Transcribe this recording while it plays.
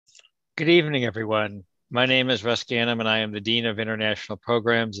Good evening, everyone. My name is Russ Ganem, and I am the Dean of International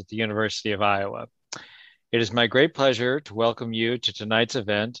Programs at the University of Iowa. It is my great pleasure to welcome you to tonight's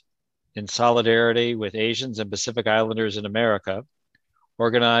event in solidarity with Asians and Pacific Islanders in America,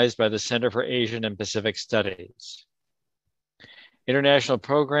 organized by the Center for Asian and Pacific Studies. International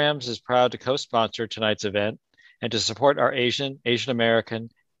Programs is proud to co-sponsor tonight's event and to support our Asian American,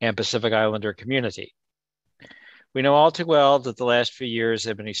 and Pacific Islander community. We know all too well that the last few years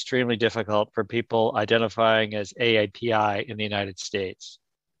have been extremely difficult for people identifying as AAPI in the United States.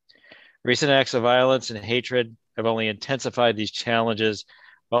 Recent acts of violence and hatred have only intensified these challenges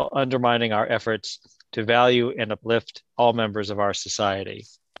while undermining our efforts to value and uplift all members of our society.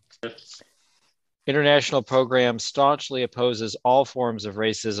 International Program staunchly opposes all forms of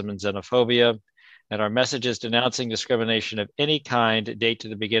racism and xenophobia, and our messages denouncing discrimination of any kind date to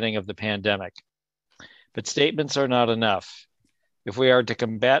the beginning of the pandemic. But statements are not enough. If we are to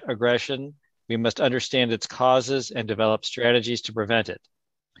combat aggression, we must understand its causes and develop strategies to prevent it.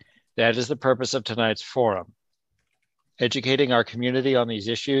 That is the purpose of tonight's forum. Educating our community on these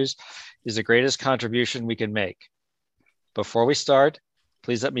issues is the greatest contribution we can make. Before we start,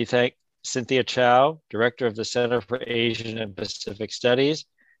 please let me thank Cynthia Chow, Director of the Center for Asian and Pacific Studies,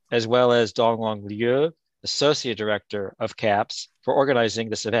 as well as Donglong Liu, Associate Director of CAPS, for organizing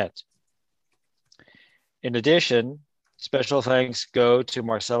this event. In addition, special thanks go to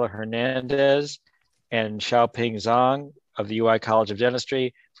Marcela Hernandez and Xiaoping Zhang of the UI College of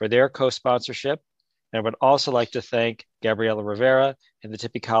Dentistry for their co-sponsorship. And I would also like to thank Gabriela Rivera and the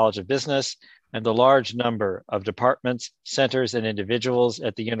Tippie College of Business and the large number of departments, centers, and individuals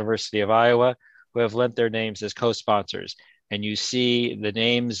at the University of Iowa who have lent their names as co-sponsors. And you see the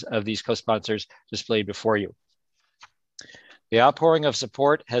names of these co-sponsors displayed before you. The outpouring of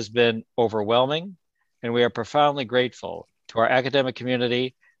support has been overwhelming, and we are profoundly grateful to our academic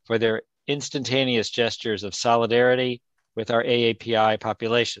community for their instantaneous gestures of solidarity with our AAPI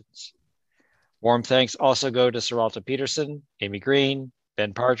populations. Warm thanks also go to Saralta Peterson, Amy Green,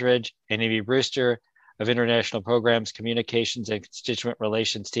 Ben Partridge, and Amy Brewster of International Programs Communications and Constituent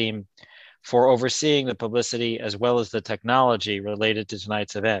Relations team for overseeing the publicity as well as the technology related to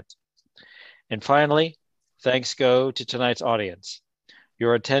tonight's event. And finally, thanks go to tonight's audience.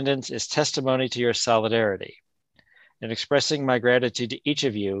 Your attendance is testimony to your solidarity. In expressing my gratitude to each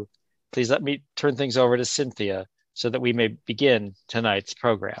of you, please let me turn things over to Cynthia so that we may begin tonight's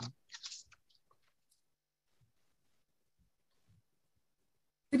program.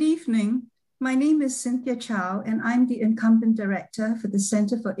 Good evening. My name is Cynthia Chow, and I'm the incumbent director for the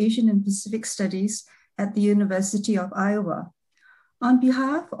Center for Asian and Pacific Studies at the University of Iowa. On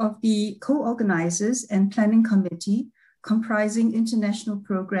behalf of the co-organizers and planning committee, comprising international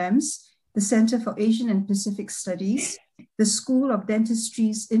programs, the Center for Asian and Pacific Studies, the School of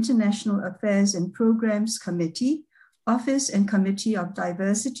Dentistry's International Affairs and Programs Committee, Office and Committee of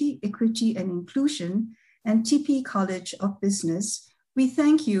Diversity, Equity, and Inclusion, and Tippie College of Business, we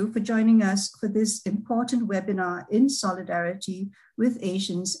thank you for joining us for this important webinar in solidarity with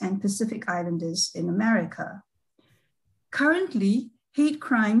Asians and Pacific Islanders in America. Currently, hate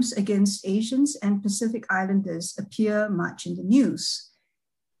crimes against Asians and Pacific Islanders appear much in the news.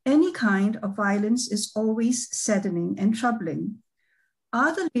 Any kind of violence is always saddening and troubling.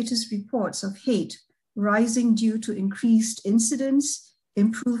 Are the latest reports of hate rising due to increased incidents,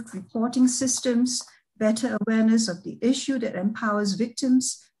 improved reporting systems, better awareness of the issue that empowers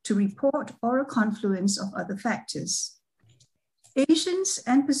victims to report, or a confluence of other factors? Asians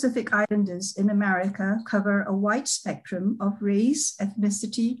and Pacific Islanders in America cover a wide spectrum of race,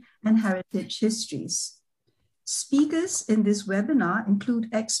 ethnicity, and heritage histories. Speakers in this webinar include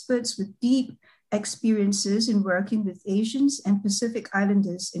experts with deep experiences in working with Asians and Pacific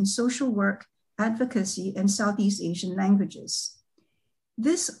Islanders in social work, advocacy, and Southeast Asian languages.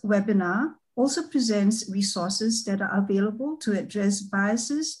 This webinar also presents resources that are available to address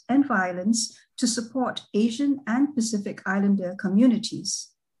biases and violence to support Asian and Pacific Islander communities.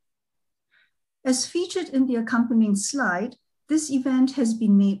 As featured in the accompanying slide, this event has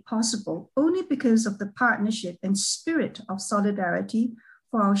been made possible only because of the partnership and spirit of solidarity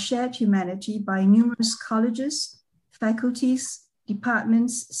for our shared humanity by numerous colleges, faculties,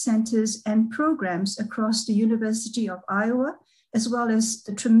 departments, centers, and programs across the University of Iowa, as well as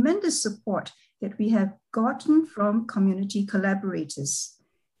the tremendous support that we have gotten from community collaborators.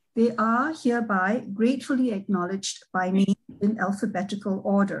 They are hereby gratefully acknowledged by name in alphabetical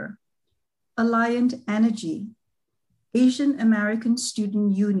order. Alliant Energy, Asian American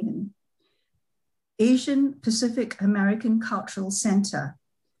Student Union, Asian Pacific American Cultural Center,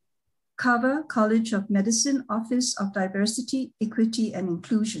 Carver College of Medicine Office of Diversity, Equity, and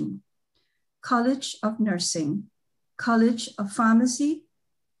Inclusion, College of Nursing, College of Pharmacy,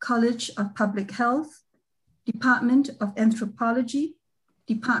 College of Public Health, Department of Anthropology,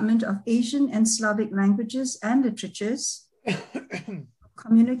 Department of Asian and Slavic Languages and Literatures,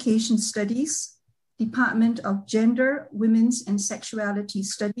 Communication Studies, Department of Gender, Women's and Sexuality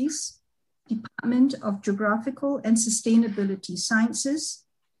Studies, Department of Geographical and Sustainability Sciences,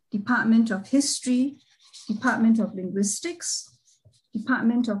 Department of History, Department of Linguistics,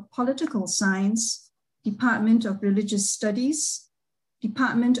 Department of Political Science, Department of Religious Studies,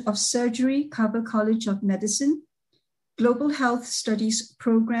 Department of Surgery, Carver College of Medicine, Global Health Studies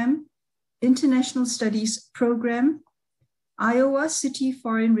Program, International Studies Program, Iowa City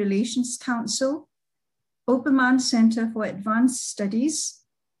Foreign Relations Council, Opperman Center for Advanced Studies,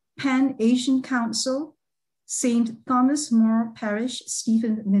 Pan-Asian Council, St. Thomas More Parish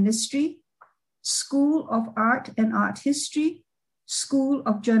Stephen Ministry, School of Art and Art History, School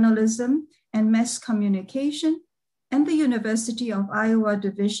of Journalism and Mass Communication, and the University of Iowa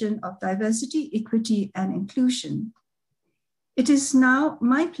Division of Diversity, Equity, and Inclusion. It is now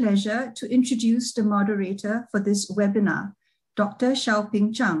my pleasure to introduce the moderator for this webinar, Dr.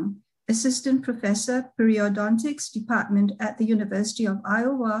 Xiaoping Zhang, Assistant Professor, Periodontics Department at the University of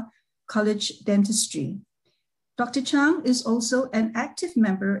Iowa College Dentistry. Dr. Chang is also an active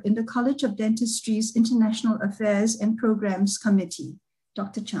member in the College of Dentistry's International Affairs and Programs Committee.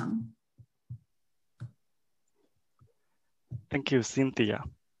 Dr. Chang. Thank you, Cynthia.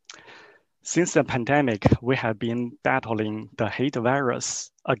 Since the pandemic, we have been battling the hate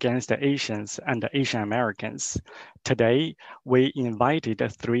virus against the Asians and the Asian Americans. Today, we invited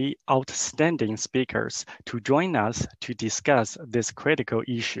 3 outstanding speakers to join us to discuss this critical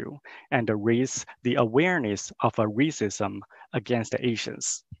issue and raise the awareness of racism against the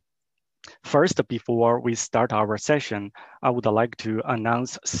Asians. First, before we start our session, I would like to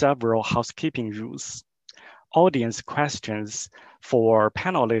announce several housekeeping rules. Audience questions for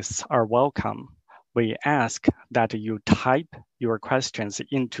panelists are welcome. We ask that you type your questions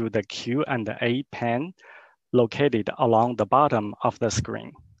into the Q&A pane located along the bottom of the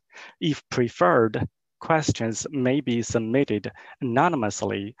screen. If preferred, questions may be submitted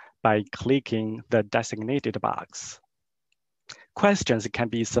anonymously by clicking the designated box. Questions can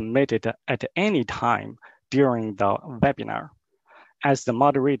be submitted at any time during the webinar. As the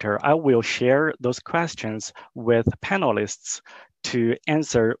moderator, I will share those questions with panelists to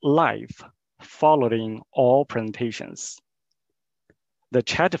answer live following all presentations. The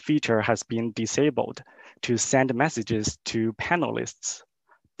chat feature has been disabled to send messages to panelists.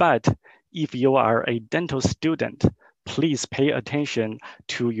 But if you are a dental student, please pay attention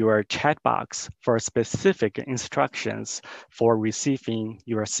to your chat box for specific instructions for receiving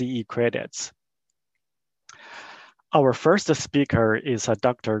your CE credits. Our first speaker is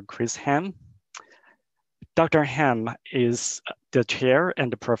Dr. Chris Ham. Dr. Ham is the chair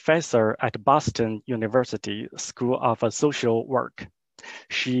and professor at Boston University School of Social Work.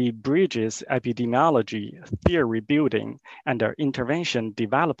 She bridges epidemiology, theory building, and intervention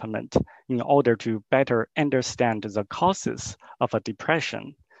development in order to better understand the causes of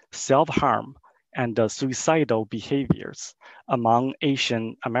depression, self-harm, and suicidal behaviors among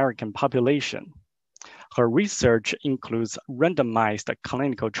Asian American population. Her research includes randomized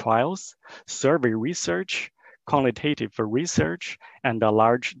clinical trials, survey research, quantitative research, and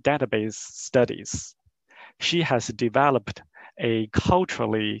large database studies. She has developed a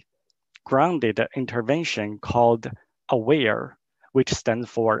culturally grounded intervention called AWARE, which stands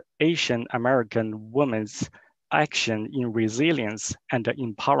for Asian American Women's Action in Resilience and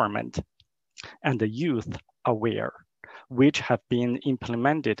Empowerment, and Youth AWARE, which have been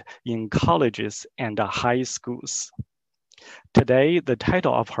implemented in colleges and high schools. Today, the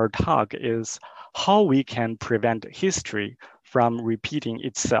title of her talk is How We Can Prevent History from Repeating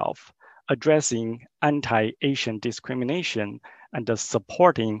Itself, Addressing Anti-Asian Discrimination and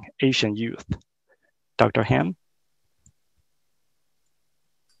Supporting Asian Youth. Dr. Ham?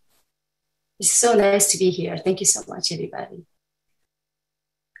 It's so nice to be here. Thank you so much, everybody.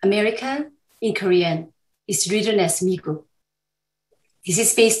 American in Korean is written as 미국. This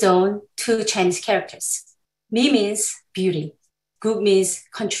is based on 2 Chinese characters. 미 means beauty, 국 means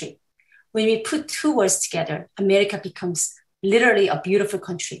country. When we put 2 words together, America becomes literally a beautiful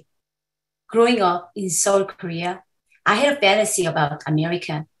country. Growing up in Seoul, Korea, I had a fantasy about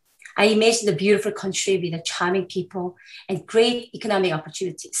America. I imagined a beautiful country with charming people and great economic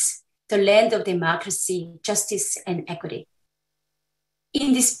opportunities, the land of democracy, justice, and equity.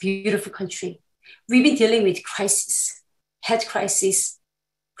 In this beautiful country, we've been dealing with crisis, health crisis,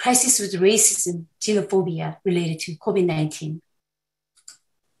 crisis with racism, xenophobia related to COVID-19.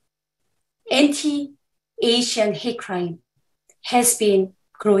 anti-Asian hate crime has been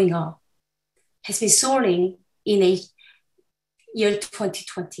growing up, has been soaring in a year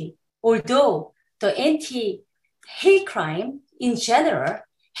 2020. Although the anti-hate crime in general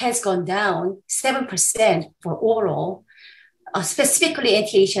has gone down 7% for overall, specifically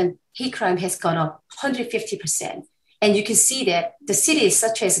anti-Asian hate crime has gone up 150%. And you can see that the cities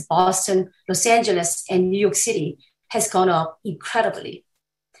such as Boston, Los Angeles, and New York City has gone up incredibly.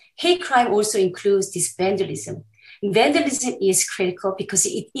 Hate crime also includes this vandalism. Vandalism is critical because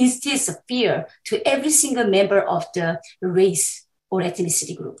it instills a fear to every single member of the race or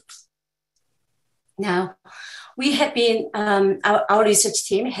ethnicity group. Now, we have been, our research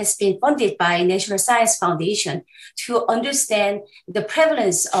team has been funded by National Science Foundation to understand the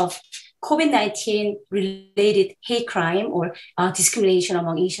prevalence of COVID-19 related hate crime or discrimination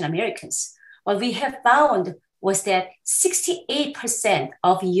among Asian Americans. What we have found was that 68%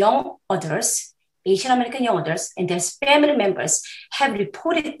 of young adults, Asian American young adults, and their family members have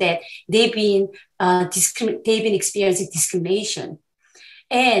reported that they've been experiencing discrimination.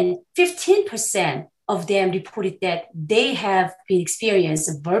 And 15% of them reported that they have been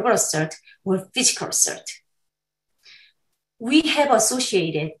experiencing verbal assault or physical assault. We have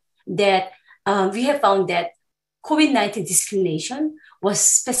associated that, we have found that COVID-19 discrimination was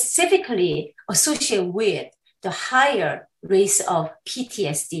specifically associated with the higher rates of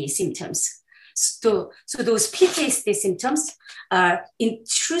PTSD symptoms. So those PTSD symptoms are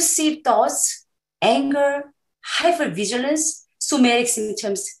intrusive thoughts, anger, hypervigilance, somatic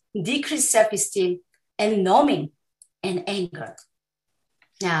symptoms, decreased self-esteem, and numbing and anger.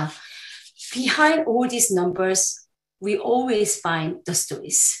 Now, behind all these numbers, we always find the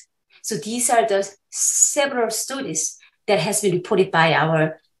stories. So these are the several stories that has been reported by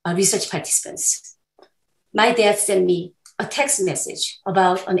our research participants. My dad sent me a text message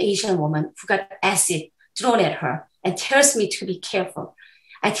about an Asian woman who got acid thrown at her and tells me to be careful.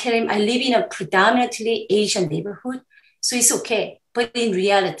 I tell him I live in a predominantly Asian neighborhood, so it's okay. But in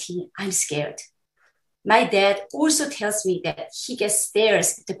reality, I'm scared. My dad also tells me that he gets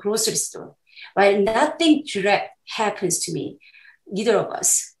stares at the grocery store. While nothing direct happens to me, neither of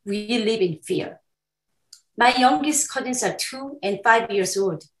us, we live in fear. My youngest cousins are 2 and 5 years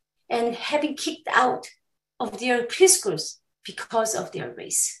old and have been kicked out of their preschools because of their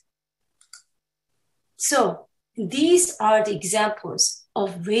race. So these are the examples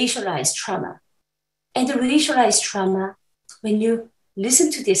of racialized trauma. And the racialized trauma, when you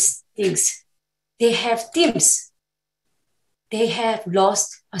listen to these things, they have themes. They have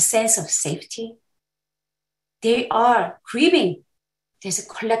lost a sense of safety. They are grieving. There's a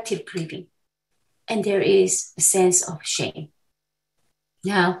collective grieving. And there is a sense of shame.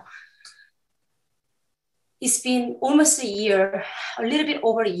 Now, it's been almost a year, a little bit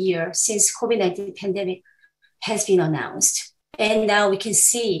over a year since COVID-19 pandemic has been announced. And now we can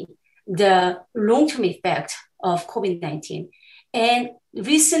see the long-term effect of COVID-19. And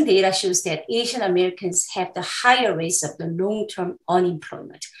recent data shows that Asian Americans have the higher rates of the long-term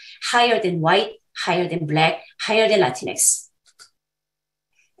unemployment, higher than white, higher than Black, higher than Latinx.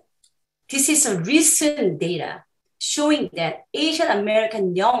 This is a recent data showing that Asian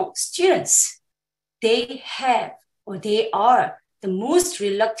American young students, they have or they are the most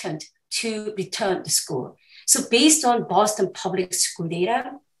reluctant to return to school. So based on Boston Public School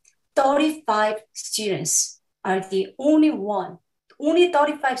data, 35 students are the only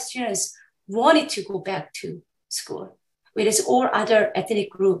 35 students wanted to go back to school, whereas all other ethnic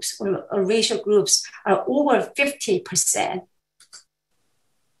groups or racial groups are over 50%.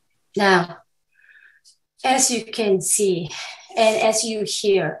 Now, as you can see, and as you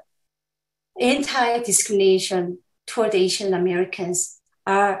hear, anti-discrimination toward Asian Americans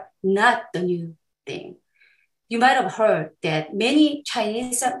are not the new thing. You might have heard that many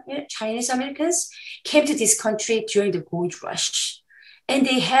Chinese Americans came to this country during the gold rush, and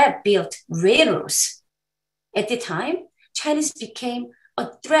they have built railroads. At the time, Chinese became a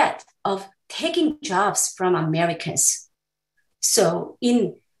threat of taking jobs from Americans. So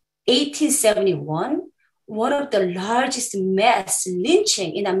in 1871, one of the largest mass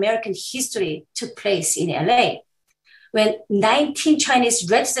lynching in American history took place in LA, when 19 Chinese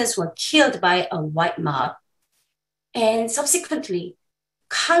residents were killed by a white mob. And subsequently,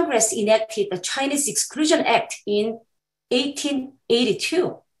 Congress enacted the Chinese Exclusion Act in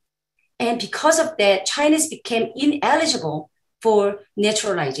 1882. And because of that, Chinese became ineligible for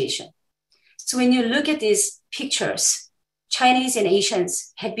naturalization. So when you look at these pictures, Chinese and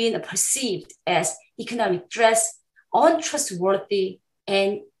Asians have been perceived as economic threats, untrustworthy,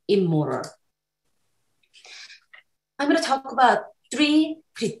 and immoral. I'm going to talk about 3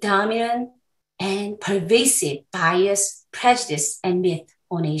 predominant and pervasive bias, prejudice, and myth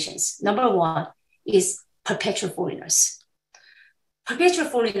on Asians. Number one is perpetual foreigners. Perpetual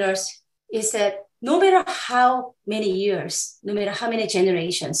foreigners is that no matter how many years, no matter how many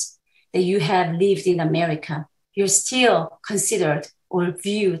generations that you have lived in America, you're still considered or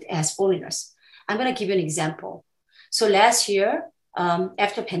viewed as foreigners. I'm going to give you an example. So last year,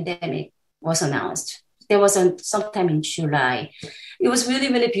 after pandemic was announced, there was sometime in July. It was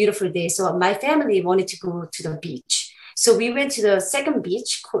really, really beautiful day. So my family wanted to go to the beach. So we went to the second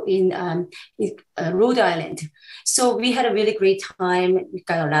beach in Rhode Island. So we had a really great time. We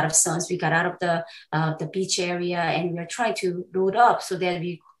got a lot of sun. We got out of the beach area and we are trying to load up so that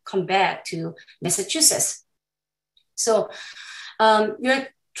we come back to Massachusetts. So we're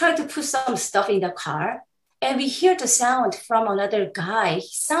trying to put some stuff in the car. And we hear the sound from another guy. He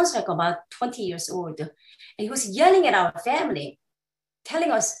sounds like about 20 years old. And he was yelling at our family,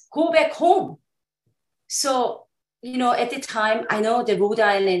 telling us, go back home. So, at the time, I know the Rhode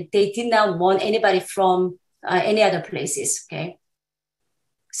Island, they did not want anybody from any other places, okay?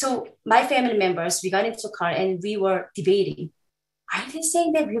 So my family members, we got into the car and we were debating. Are they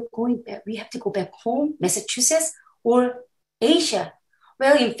saying that we have to go back home, Massachusetts, or Asia?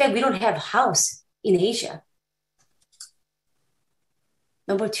 Well, in fact, we don't have a house in Asia.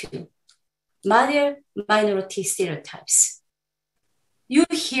 Number two, minority stereotypes. You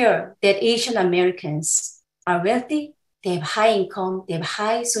hear that Asian Americans are wealthy, they have high income, they have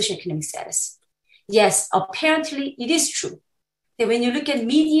high socioeconomic status. Yes, apparently it is true that when you look at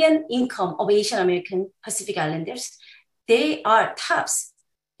median income of Asian American Pacific Islanders, they are tops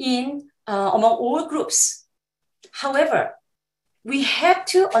among all groups. However, we have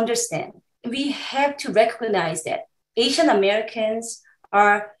to understand, we have to recognize that Asian Americans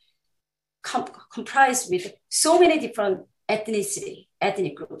are comprised with so many different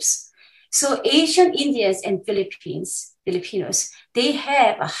ethnic groups. So Asian Indians and Filipinos, they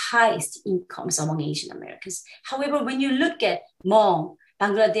have the highest incomes among Asian Americans. However, when you look at Hmong,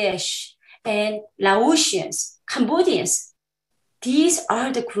 Bangladesh, and Laotians, Cambodians, these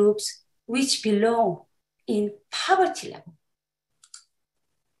are the groups which belong in poverty level.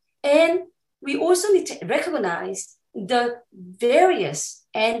 And we also need to recognize the various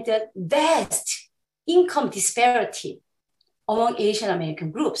and the vast income disparity among Asian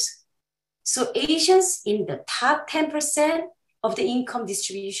American groups. So Asians in the top 10% of the income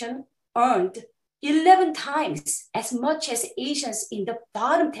distribution earned 11 times as much as Asians in the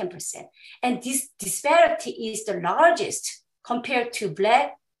bottom 10%. And this disparity is the largest compared to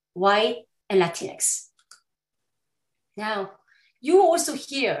Black, White, and Latinx. Now, you also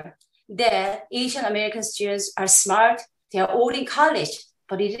hear that Asian American students are smart, they are all in college,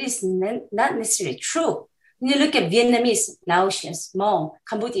 but it is not necessarily true. When you look at Vietnamese, Laotians, Hmong,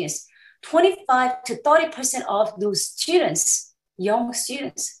 Cambodians, 25 to 30% of those students, young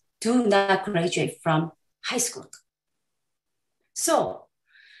students, do not graduate from high school. So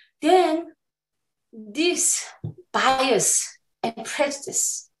then this bias and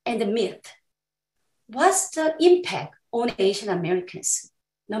prejudice and the myth, what's the impact on Asian Americans?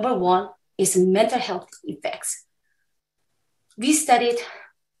 Number one is mental health effects. We studied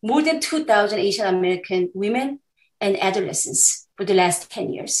more than 2,000 Asian American women and adolescents for the last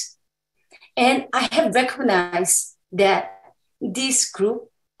 10 years. And I have recognized that this group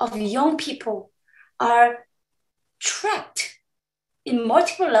of young people are trapped in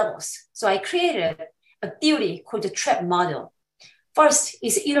multiple levels. So I created a theory called the trap model. First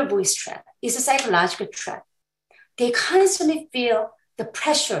is inner voice trap. It's a psychological trap. They constantly feel the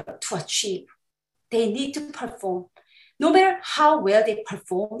pressure to achieve. They need to perform. No matter how well they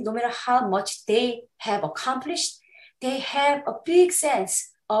perform, no matter how much they have accomplished, they have a big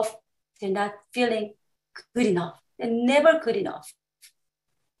sense of they're not feeling good enough. They're never good enough.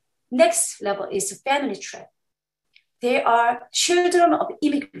 Next level is the family trap. They are children of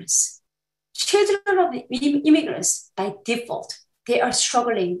immigrants. Children of immigrants, by default, they are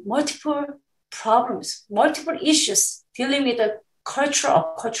struggling multiple problems, multiple issues, dealing with the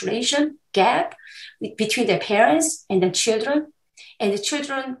cultural acculturation gap between their parents and the children. And the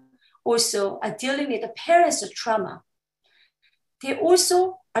children also are dealing with the parents' trauma. They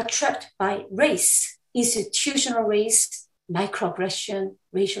also are trapped by race, institutional race, microaggression,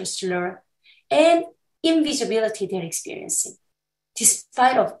 racial slur, and invisibility they're experiencing.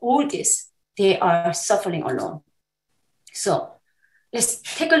 Despite of all this, they are suffering alone. So let's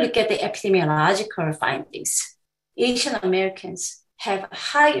take a look at the epidemiological findings. Asian Americans have a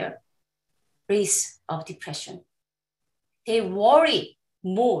higher risk of depression. They worry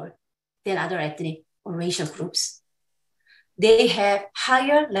more than other ethnic or racial groups. They have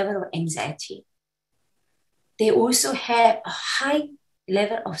higher level of anxiety. they also have a high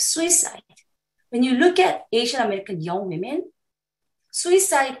level of suicide. When you look at Asian American young women,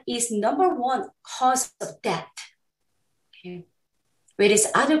 suicide is number one cause of death. Okay.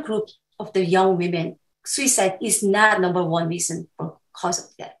 Whereas other group of the young women, suicide is not number one reason for cause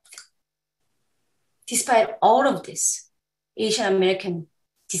of death. Despite all of this, Asian American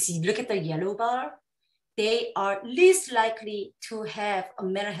disease, look at the yellow bar, they are least likely to have a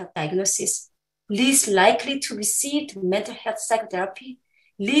mental health diagnosis, least likely to receive mental health psychotherapy,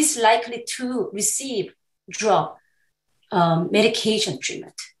 least likely to receive drug medication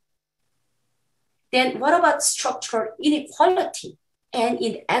treatment. Then what about structural inequality and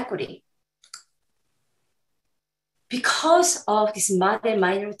inequity? Because of this model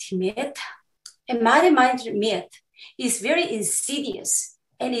minority myth, and model minority myth is very insidious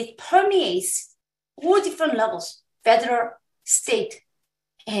and it permeates all different levels, federal, state,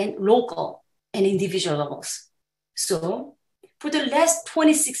 and local and individual levels. So for the last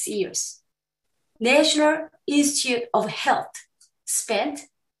 26 years, National Institute of Health spent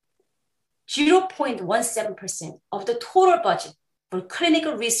 0.17% of the total budget for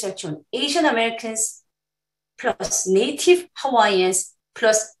clinical research on Asian Americans plus Native Hawaiians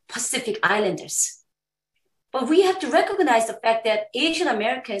plus Pacific Islanders. But we have to recognize the fact that Asian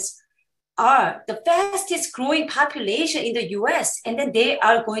Americans are the fastest growing population in the US, and then they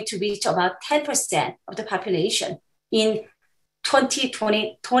are going to reach about 10% of the population in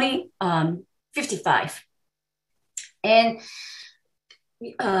 2055. And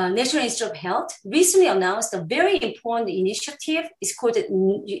National Institute of Health recently announced a very important initiative. It's called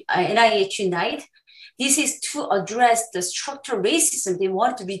NIH Unite. This is to address the structural racism. They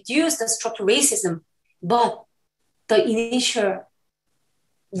want to reduce the structural racism, but the initial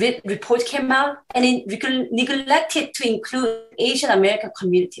report came out and it neglected to include Asian American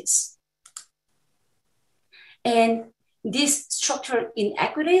communities. And these structural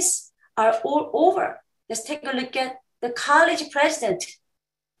inequities are all over. Let's take a look at the college president.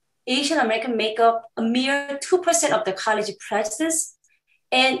 Asian American make up a mere 2% of the college presidents.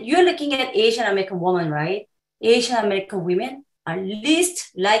 And you're looking at Asian American women, right? Asian American women are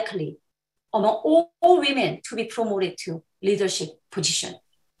least likely among all women to be promoted to leadership position.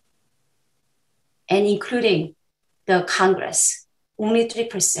 And including the Congress, only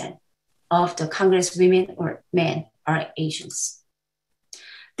 3% of the Congress women or men are Asians.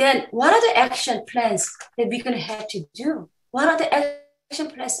 Then what are the action plans that we're going to have to do? What are the action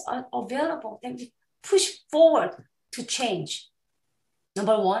plans are available that we push forward to change?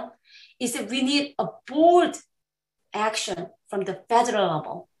 Number one is that we need a bold action from the federal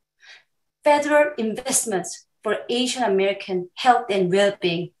level. Federal investments for Asian American health and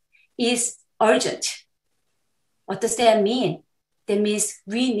well-being is urgent. What does that mean? That means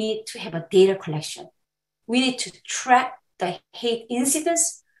we need to have a data collection. We need to track the hate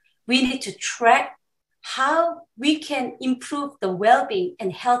incidents. We need to track how we can improve the well-being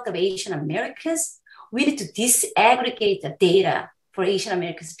and health of Asian Americans. We need to disaggregate the data for Asian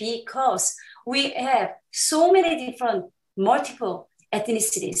Americans because we have so many different multiple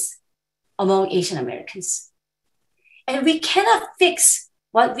ethnicities among Asian Americans. And we cannot fix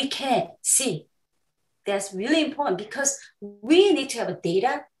what we can't see. That's really important because we need to have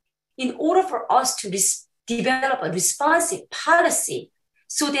data in order for us to develop a responsive policy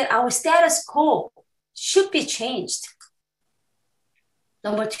so that our status quo should be changed.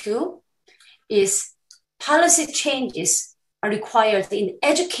 Number two is policy changes are required in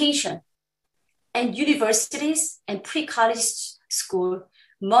education, and universities and pre-college school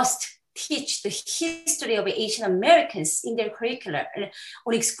must teach the history of Asian Americans in their curricula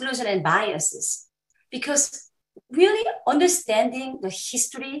on exclusion and biases. Because really understanding the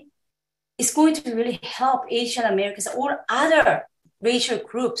history is going to really help Asian Americans or other racial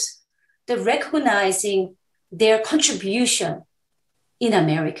groups that recognizing their contribution in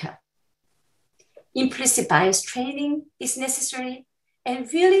America. Implicit bias training is necessary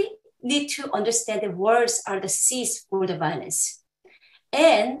and really need to understand that words are the seeds for the violence.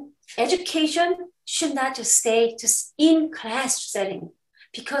 And education should not just stay just in class setting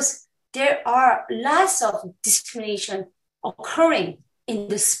because there are lots of discrimination occurring in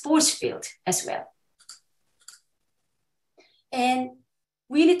the sports field as well. And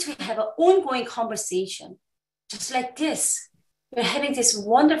we need to have an ongoing conversation, just like this. We're having this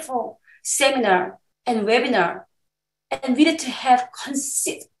wonderful seminar and webinar, and we need to have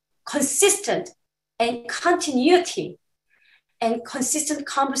consistent and continuity and consistent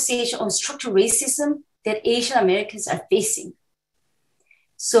conversation on structural racism that Asian Americans are facing.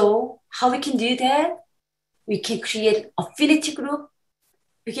 So how we can do that? We can create affinity group.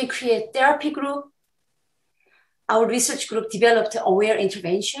 We can create therapy group. our research group developed Aware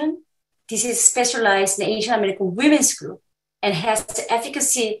Intervention. This is specialized in Asian American women's group and has the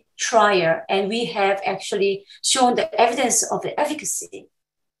efficacy trial, and we have actually shown the evidence of the efficacy.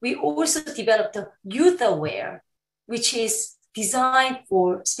 We also developed the Youth Aware, which is designed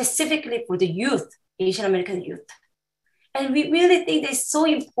specifically for the youth, Asian American youth. And we really think it's so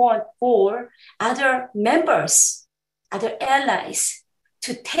important for other members, other allies,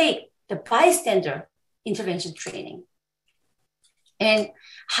 to take the bystander intervention training. And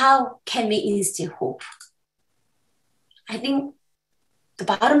how can we instill hope? I think the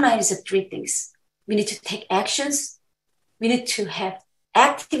bottom line is three things. We need to take actions, we need to have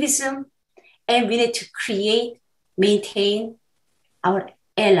activism, and we need to maintain our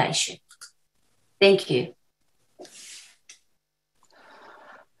allyship. Thank you.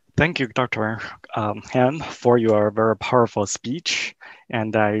 Thank you, Dr. Han, for your very powerful speech.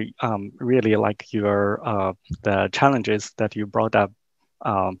 And I really like the challenges that you brought up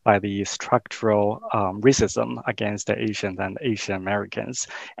by the structural racism against the Asians and Asian Americans.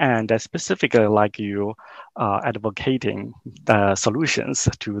 And I specifically like you advocating the solutions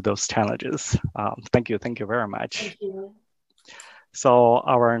to those challenges. Thank you very much. Thank you. So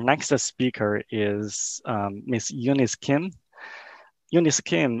our next speaker is Ms. Eunice Kim. Eunice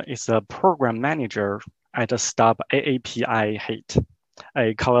Kim is a program manager at Stop AAPI Hate,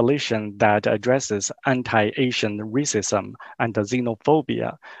 a coalition that addresses anti-Asian racism and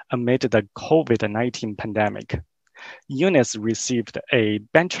xenophobia amid the COVID-19 pandemic. Eunice received a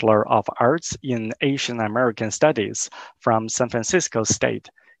Bachelor of Arts in Asian American Studies from San Francisco State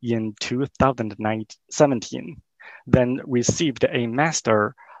in 2017, then received a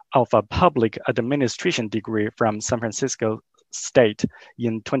Master of a Public Administration degree from San Francisco State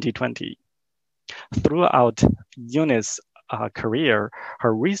in 2020. Throughout Eunice's career,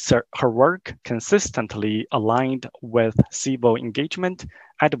 her work consistently aligned with civil engagement,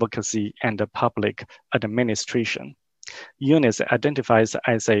 advocacy, and public administration. Eunice identifies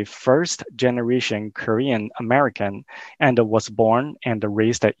as a first-generation Korean American and was born and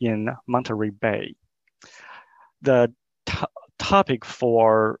raised in Monterey Bay. The topic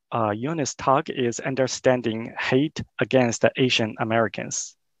for Eunice's talk is understanding hate against Asian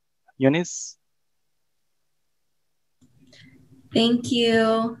Americans. Eunice? Thank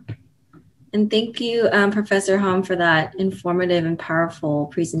you. And thank you, Professor Hom, for that informative and powerful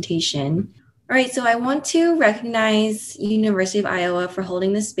presentation. All right, so I want to recognize University of Iowa for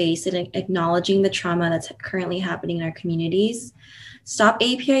holding this space and acknowledging the trauma that's currently happening in our communities. Stop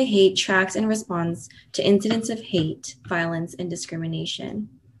AAPI Hate tracks and responds to incidents of hate, violence, and discrimination.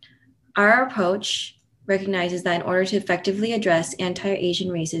 Our approach recognizes that in order to effectively address anti-Asian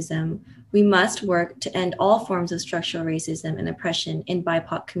racism, we must work to end all forms of structural racism and oppression in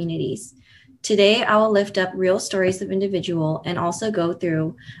BIPOC communities. Today, I will lift up real stories of individuals and also go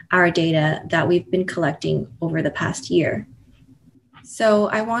through our data that we've been collecting over the past year. So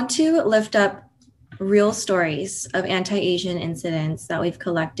I want to lift up real stories of anti-Asian incidents that we've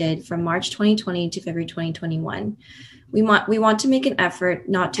collected from March 2020 to February 2021. We want to make an effort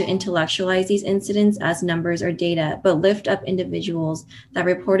not to intellectualize these incidents as numbers or data, but lift up individuals that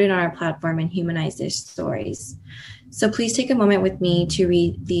reported on our platform and humanize their stories. So please take a moment with me to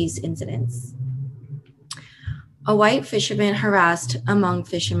read these incidents. A white fisherman harassed a Hmong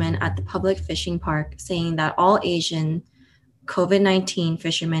fisherman at the public fishing park, saying that all Asian COVID-19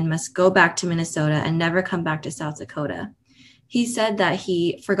 fishermen must go back to Minnesota and never come back to South Dakota. He said that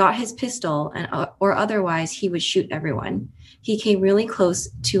he forgot his pistol or otherwise he would shoot everyone. He came really close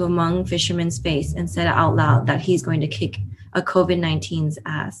to a Hmong fisherman's face and said out loud that he's going to kick a COVID-19's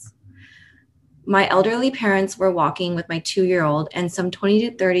ass. My elderly parents were walking with my 2-year-old and some 20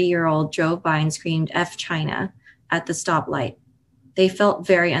 to 30-year-old drove by and screamed F China at the stoplight. They felt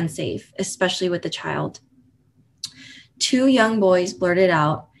very unsafe, especially with the child. 2 young boys blurted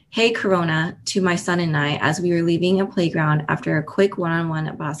out, "Hey, Corona," to my son and I as we were leaving a playground after a quick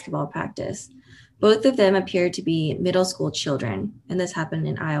one-on-one basketball practice. Both of them appeared to be middle school children, and this happened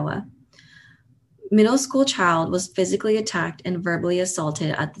in Iowa. Middle school child was physically attacked and verbally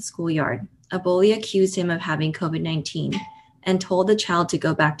assaulted at the schoolyard. A bully accused him of having COVID-19 and told the child to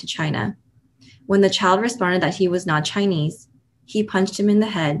go back to China. When the child responded that he was not Chinese, he punched him in the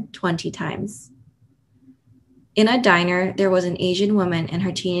head 20 times. In a diner, there was an Asian woman and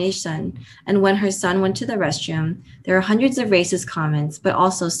her teenage son, and when her son went to the restroom, there were hundreds of racist comments, but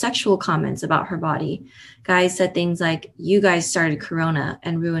also sexual comments about her body. Guys said things like, "You guys started Corona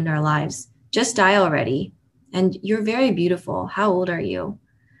and ruined our lives. Just die already. And you're very beautiful. How old are you?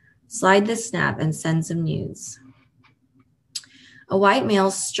 Slide this snap and send some nudes." A white male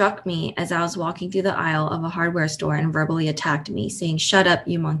struck me as I was walking through the aisle of a hardware store and verbally attacked me, saying, "Shut up,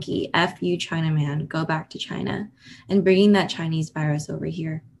 you monkey. F you, Chinaman. Go back to China," and bringing that Chinese virus over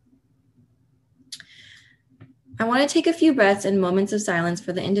here. I want to take a few breaths and moments of silence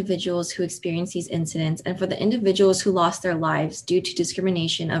for the individuals who experienced these incidents and for the individuals who lost their lives due to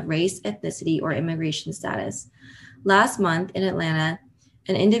discrimination of race, ethnicity, or immigration status. Last month in Atlanta,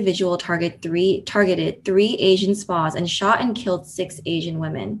 an individual targeted three Asian spas and shot and killed 6 Asian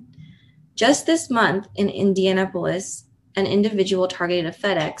women. Just this month in Indianapolis, an individual targeted a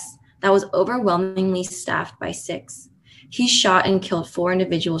FedEx that was overwhelmingly staffed by Sikhs. He shot and killed 4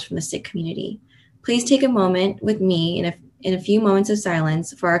 individuals from the Sikh community. Please take a moment with me in a few moments of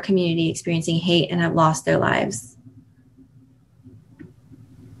silence for our community experiencing hate and have lost their lives.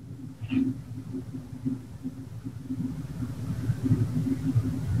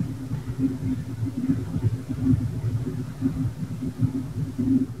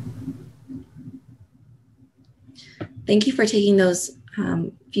 Thank you for taking those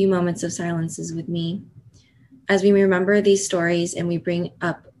few moments of silences with me. As we remember these stories and we bring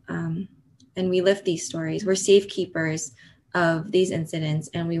up and we lift these stories, we're safekeepers of these incidents,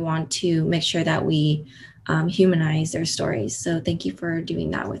 and we want to make sure that we humanize their stories. So thank you for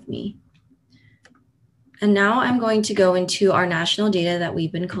doing that with me. And now I'm going to go into our national data that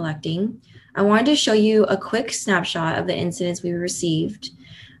we've been collecting. I wanted to show you a quick snapshot of the incidents we received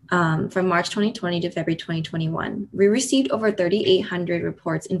from March 2020 to February 2021. We received over 3,800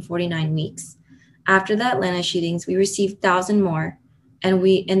 reports in 49 weeks. After the Atlanta shootings, we received 1,000 more, and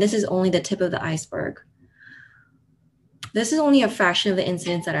this is only the tip of the iceberg. This is only a fraction of the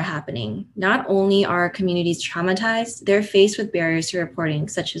incidents that are happening. Not only are our communities traumatized, they're faced with barriers to reporting,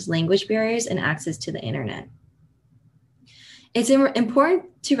 such as language barriers and access to the internet. It's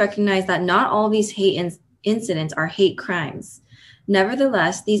important to recognize that not all of these hate incidents are hate crimes.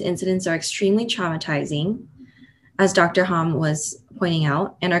 Nevertheless, these incidents are extremely traumatizing, as Dr. Ham was pointing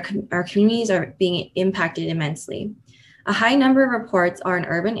out, and our communities are being impacted immensely. A high number of reports are in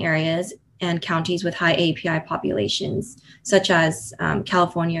urban areas and counties with high AAPI populations, such as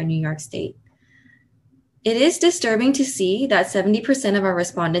California or New York State. It is disturbing to see that 70% of our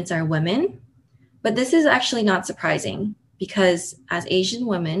respondents are women, but this is actually not surprising because as Asian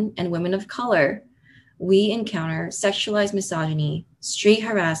women and women of color, we encounter sexualized misogyny, street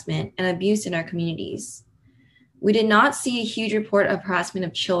harassment, and abuse in our communities. We did not see a huge report of harassment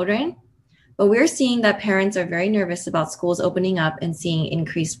of children, but we're seeing that parents are very nervous about schools opening up and seeing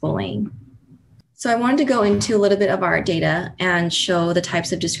increased bullying. So I wanted to go into a little bit of our data and show the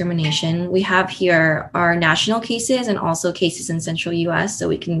types of discrimination. We have here our national cases and also cases in central US, so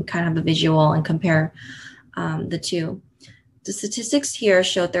we can kind of have a visual and compare the two. The statistics here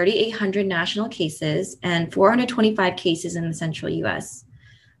show 3,800 national cases and 425 cases in the central US.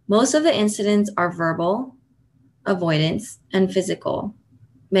 Most of the incidents are verbal, avoidance, and physical.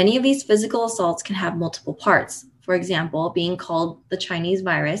 Many of these physical assaults can have multiple parts. For example, being called the Chinese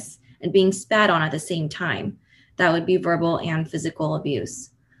virus and being spat on at the same time. That would be verbal and physical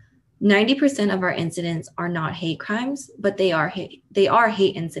abuse. 90% of our incidents are not hate crimes, but they are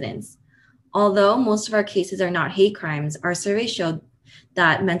hate incidents. Although most of our cases are not hate crimes, our survey showed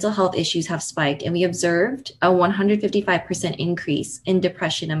that mental health issues have spiked, and we observed a 155% increase in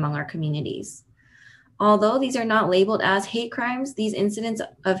depression among our communities. Although these are not labeled as hate crimes, these incidents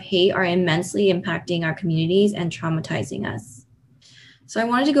of hate are immensely impacting our communities and traumatizing us. So I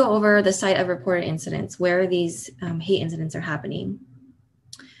wanted to go over the site of reported incidents, where these hate incidents are happening.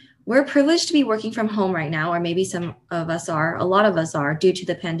 We're privileged to be working from home right now, or maybe some of us are, a lot of us are, due to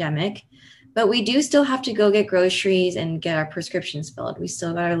the pandemic, but we do still have to go get groceries and get our prescriptions filled. We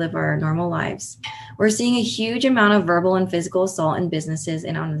still gotta live our normal lives. We're seeing a huge amount of verbal and physical assault in businesses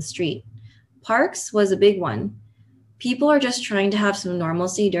and on the street. Parks was a big one. People are just trying to have some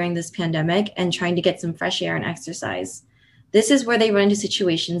normalcy during this pandemic and trying to get some fresh air and exercise. This is where they run into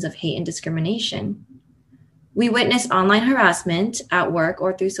situations of hate and discrimination. We witness online harassment at work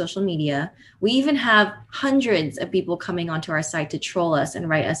or through social media. We even have hundreds of people coming onto our site to troll us and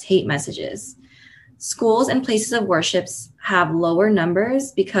write us hate messages. Schools and places of worship have lower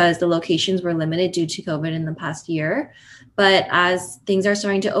numbers because the locations were limited due to COVID in the past year. But as things are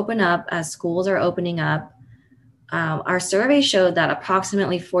starting to open up, as schools are opening up, our survey showed that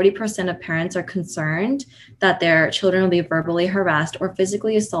approximately 40% of parents are concerned that their children will be verbally harassed or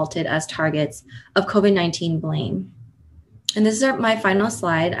physically assaulted as targets of COVID-19 blame. And this is my final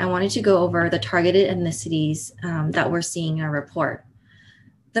slide. I wanted to go over the targeted ethnicities that we're seeing in our report.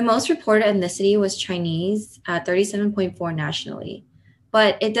 The most reported ethnicity was Chinese at 37.4 nationally.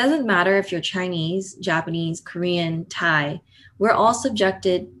 But it doesn't matter if you're Chinese, Japanese, Korean, Thai. we're all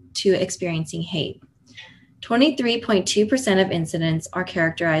subjected to experiencing hate. 23.2% of incidents are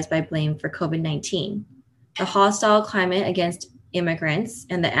characterized by blame for COVID-19. The hostile climate against immigrants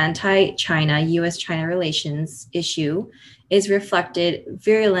and the anti-China, US-China relations issue is reflecting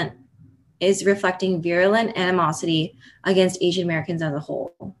virulent animosity against Asian Americans as a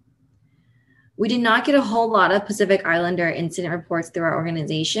whole. We did not get a whole lot of Pacific Islander incident reports through our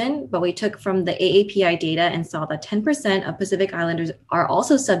organization, but we took from the AAPI data and saw that 10% of Pacific Islanders are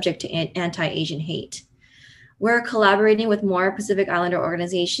also subject to anti-Asian hate. We're collaborating with more Pacific Islander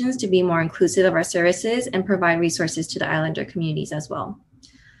organizations to be more inclusive of our services and provide resources to the Islander communities as well.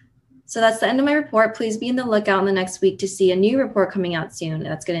 So that's the end of my report. Please be in the lookout in the next week to see a new report coming out soon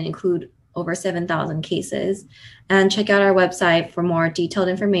that's going to include over 7,000 cases. And check out our website for more detailed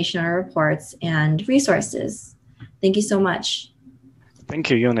information on our reports and resources. Thank you so much. Thank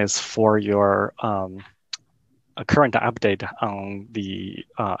you, Eunice, for your a current update on the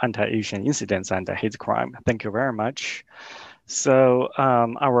anti-Asian incidents and the hate crime. Thank you very much. So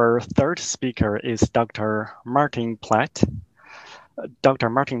our third speaker is Dr. Martin Platt. Dr.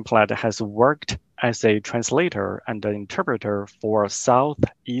 Martin Platt has worked as a translator and an interpreter for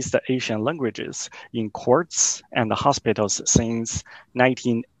Southeast Asian languages in courts and hospitals since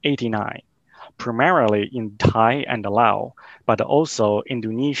 1989, primarily in Thai and Lao, but also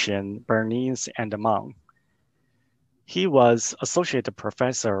Indonesian, Burmese, and Hmong. He was Associate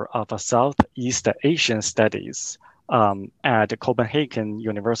Professor of Southeast Asian Studies at Copenhagen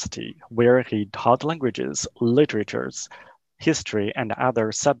University, where he taught languages, literatures, history, and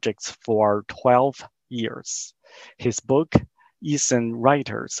other subjects for 12 years. His book, Eastern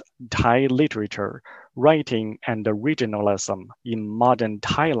Writers, Thai Literature, Writing and Regionalism in Modern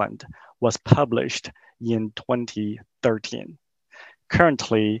Thailand, was published in 2013.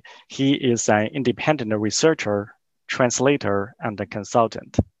 Currently, he is an independent researcher, translator, and a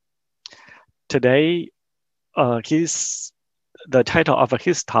consultant. Today, the title of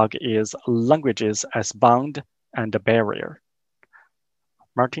his talk is Languages as Bond and Barrier.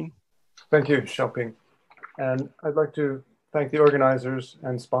 Martin? Thank you, Xiaoping. And I'd like to thank the organizers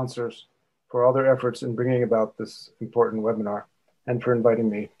and sponsors for all their efforts in bringing about this important webinar and for inviting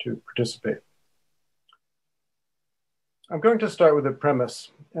me to participate. I'm going to start with a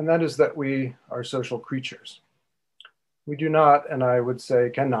premise, and that is that we are social creatures. We do not, and I would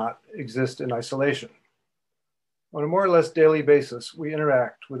say cannot, exist in isolation. On a more or less daily basis, we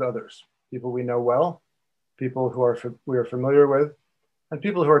interact with others, people we know well, people who we are familiar with, and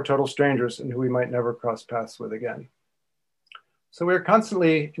people who are total strangers and who we might never cross paths with again. So we are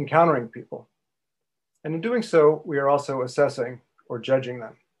constantly encountering people. And in doing so, we are also assessing or judging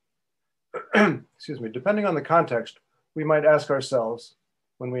them. Excuse me, depending on the context, we might ask ourselves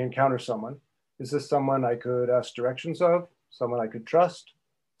when we encounter someone, is this someone I could ask directions of, someone I could trust,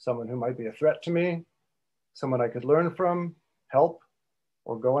 someone who might be a threat to me, someone I could learn from, help,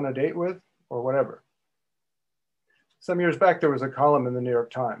 or go on a date with, or whatever. Some years back, there was a column in the New York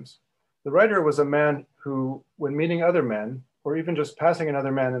Times. The writer was a man who, when meeting other men, or even just passing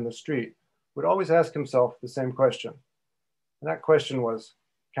another man in the street, would always ask himself the same question. And that question was,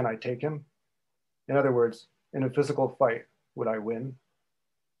 can I take him? In other words, in a physical fight, would I win?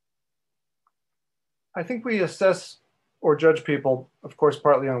 I think we assess or judge people, of course,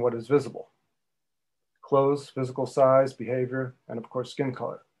 partly on what is visible. Clothes, physical size, behavior, and of course, skin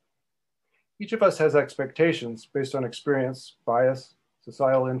color. Each of us has expectations based on experience, bias,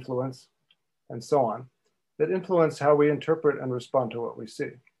 societal influence, and so on, that influence how we interpret and respond to what we see.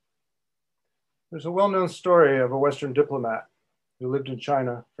 There's a well-known story of a Western diplomat who lived in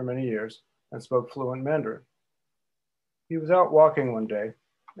China for many years and spoke fluent Mandarin. He was out walking one day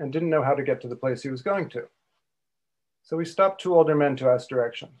and didn't know how to get to the place he was going to. So he stopped two older men to ask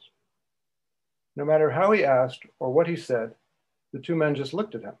directions. No matter how he asked or what he said, the two men just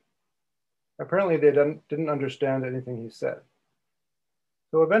looked at him. Apparently they didn't understand anything he said.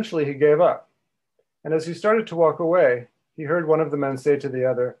 So eventually he gave up. And as he started to walk away, he heard one of the men say to the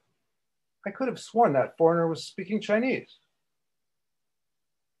other, I could have sworn that foreigner was speaking Chinese.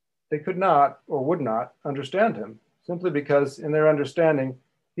 They could not or would not understand him, simply because in their understanding,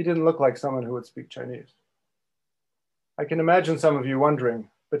 he didn't look like someone who would speak Chinese. I can imagine some of you wondering,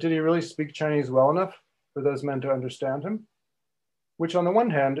 but did he really speak Chinese well enough for those men to understand him? Which on the one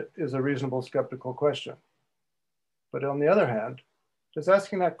hand is a reasonable skeptical question. But on the other hand, does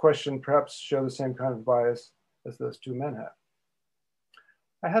asking that question perhaps show the same kind of bias as those two men had?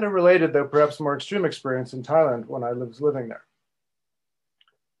 I had a related, though perhaps more extreme experience in Thailand when I was living there.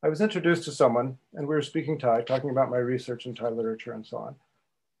 I was introduced to someone and we were speaking Thai, talking about my research in Thai literature and so on.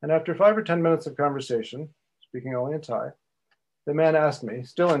 And after 5 or 10 minutes of conversation, speaking only in Thai, The man asked me,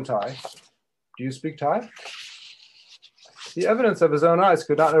 still in Thai, "Do you speak Thai?" The evidence of his own eyes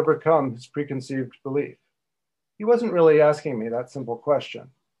could not overcome his preconceived belief. He wasn't really asking me that simple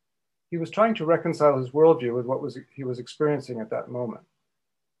question. He was trying to reconcile his worldview with what he was experiencing at that moment.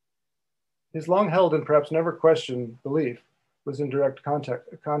 His long-held and perhaps never questioned belief was in direct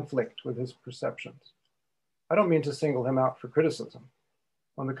conflict with his perceptions. I don't mean to single him out for criticism.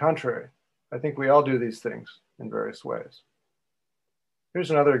 On the contrary, I think we all do these things in various ways.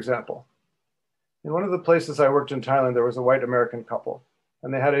 Here's another example. In one of the places I worked in Thailand, there was a white American couple,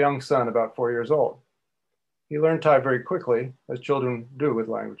 and they had a young son about 4 years old. He learned Thai very quickly, as children do with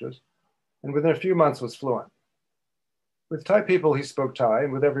languages, and within a few months was fluent. With Thai people, he spoke Thai,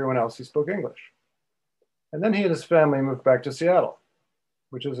 and with everyone else, he spoke English. And then he and his family moved back to Seattle,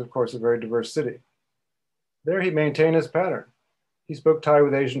 which is, of course, a very diverse city. There he maintained his pattern. He spoke Thai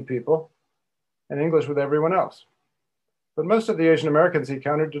with Asian people and English with everyone else. But most of the Asian Americans he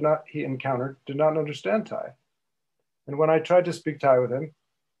encountered did not understand Thai. And when I tried to speak Thai with him,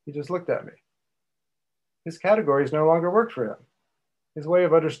 he just looked at me. His categories no longer worked for him. His way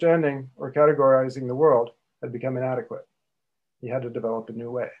of understanding or categorizing the world had become inadequate. He had to develop a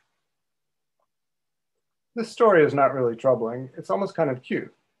new way. This story is not really troubling. It's almost kind of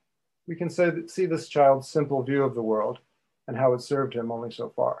cute. We can see this child's simple view of the world and how it served him only so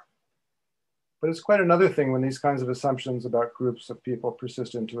far. But it's quite another thing when these kinds of assumptions about groups of people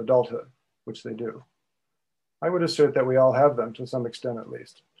persist into adulthood, which they do. I would assert that we all have them to some extent at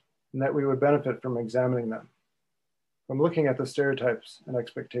least, and that we would benefit from examining them, from looking at the stereotypes and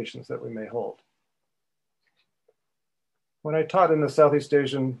expectations that we may hold. When I taught in the Southeast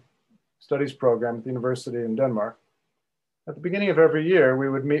Asian Studies program at the university in Denmark, at the beginning of every year, we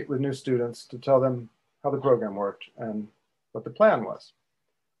would meet with new students to tell them how the program worked and what the plan was.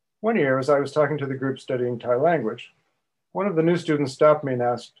 One year, as I was talking to the group studying Thai language, one of the new students stopped me and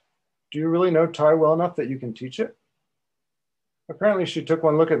asked, "Do you really know Thai well enough that you can teach it?" Apparently, she took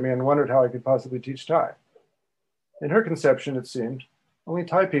one look at me and wondered how I could possibly teach Thai. In her conception, it seemed, only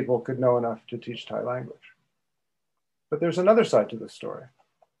Thai people could know enough to teach Thai language. But there's another side to this story.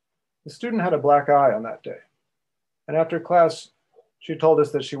 The student had a black eye on that day. And after class, she told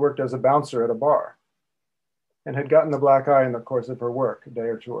us that she worked as a bouncer at a bar and had gotten the black eye in the course of her work a day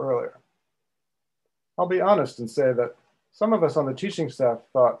or two earlier. I'll be honest and say that some of us on the teaching staff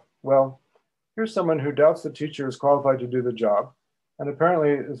thought, well, here's someone who doubts the teacher is qualified to do the job and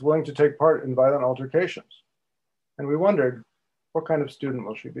apparently is willing to take part in violent altercations. And we wondered, what kind of student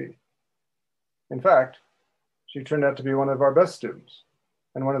will she be? In fact, she turned out to be one of our best students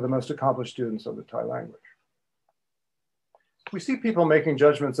and one of the most accomplished students of the Thai language. We see people making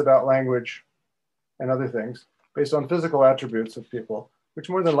judgments about language and other things based on physical attributes of people, which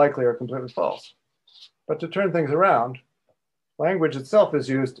more than likely are completely false. But to turn things around, language itself is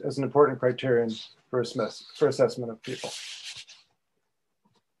used as an important criterion for assessment of people.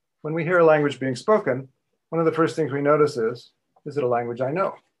 When we hear a language being spoken, one of the first things we notice is it a language I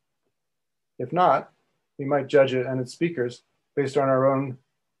know? If not, we might judge it and its speakers based on our own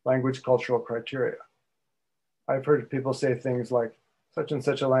language cultural criteria. I've heard people say things like, such and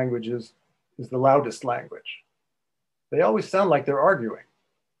such a language is the loudest language. They always sound like they're arguing.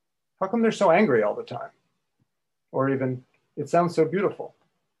 How come they're so angry all the time? Or even, it sounds so beautiful.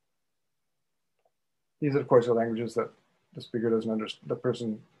 These, of course, are languages that the speaker doesn't understand, the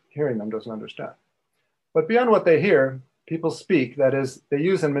person hearing them doesn't understand. But beyond what they hear, people speak, that is, they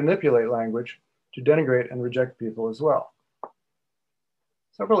use and manipulate language to denigrate and reject people as well.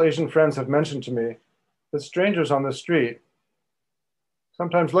 Several Asian friends have mentioned to me that strangers on the street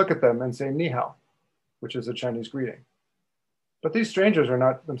sometimes look at them and say ni hao, which is a Chinese greeting. But these strangers are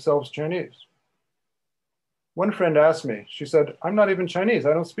not themselves Chinese. One friend asked me, she said, "I'm not even Chinese,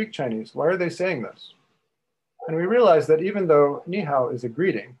 I don't speak Chinese. Why are they saying this?" And we realized that even though ni hao is a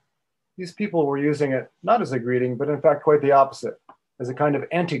greeting, these people were using it not as a greeting, but in fact quite the opposite, as a kind of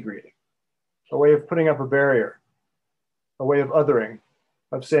anti-greeting, a way of putting up a barrier, a way of othering,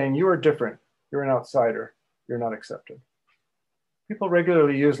 of saying you are different, you're an outsider, you're not accepted. People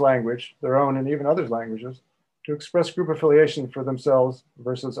regularly use language, their own and even others' languages, to express group affiliation for themselves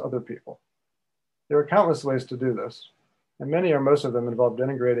versus other people. There are countless ways to do this, and many or most of them involve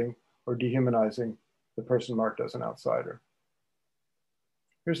denigrating or dehumanizing the person marked as an outsider.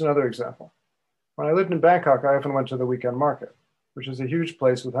 Here's another example. When I lived in Bangkok, I often went to the weekend market, which is a huge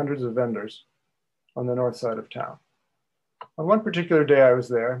place with hundreds of vendors on the north side of town. On one particular day I was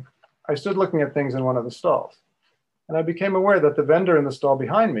there, I stood looking at things in one of the stalls, and I became aware that the vendor in the stall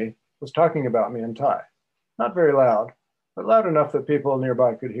behind me was talking about me in Thai. Not very loud, but loud enough that people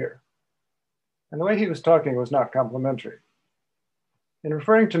nearby could hear. And the way he was talking was not complimentary. In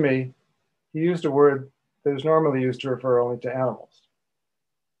referring to me, he used a word that is normally used to refer only to animals.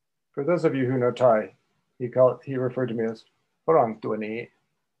 For those of you who know Thai, he referred to me as Orang Tuani.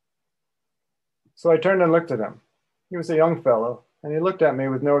 So I turned and looked at him. He was a young fellow, and he looked at me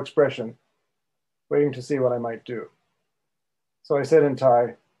with no expression, waiting to see what I might do. So I said in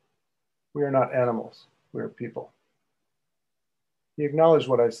Thai, "We are not animals, we are people." He acknowledged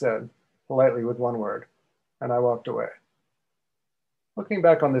what I said, politely with one word, and I walked away. Looking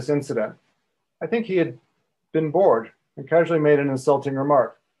back on this incident, I think he had been bored and casually made an insulting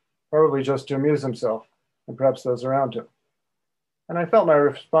remark, probably just to amuse himself and perhaps those around him. And I felt my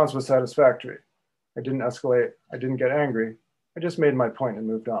response was satisfactory. I didn't escalate, I didn't get angry, I just made my point and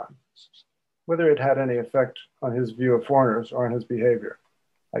moved on. Whether it had any effect on his view of foreigners or on his behavior,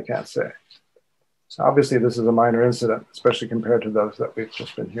 I can't say. So obviously this is a minor incident, especially compared to those that we've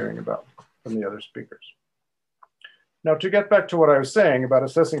just been hearing about from the other speakers. Now, to get back to what I was saying about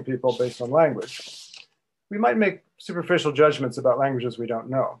assessing people based on language, we might make superficial judgments about languages we don't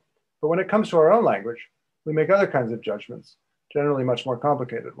know, but when it comes to our own language, we make other kinds of judgments, generally much more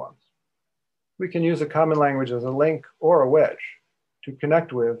complicated ones. We can use a common language as a link or a wedge to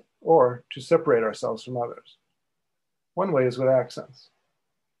connect with or to separate ourselves from others. One way is with accents.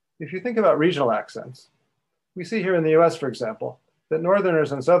 If you think about regional accents, we see here in the US, for example, that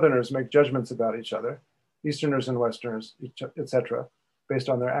Northerners and Southerners make judgments about each other, Easterners and Westerners, etc., based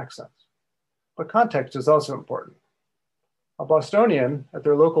on their accents. But context is also important. A Bostonian at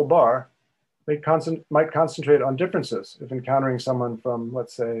their local bar might concentrate on differences if encountering someone from,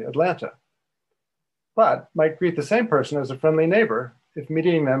 let's say, Atlanta, but might greet the same person as a friendly neighbor if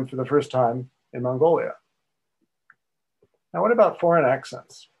meeting them for the first time in Mongolia. Now, what about foreign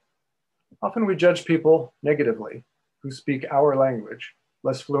accents? Often we judge people negatively who speak our language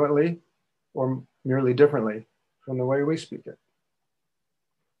less fluently or merely differently from the way we speak it.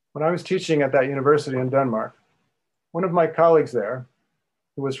 When I was teaching at that university in Denmark, one of my colleagues there,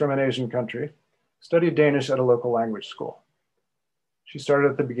 who was from an Asian country, studied Danish at a local language school. She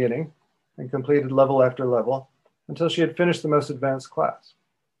started at the beginning and completed level after level until she had finished the most advanced class.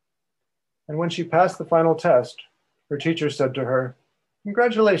 And when she passed the final test, her teacher said to her,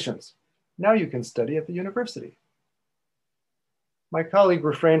 "Congratulations, now you can study at the university." My colleague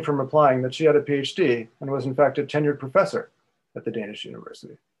refrained from replying that she had a PhD and was in fact a tenured professor at the Danish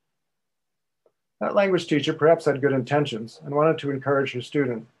university. That language teacher perhaps had good intentions and wanted to encourage her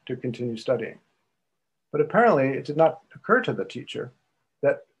student to continue studying. But apparently it did not occur to the teacher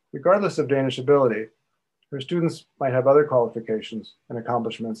that regardless of Danish ability, her students might have other qualifications and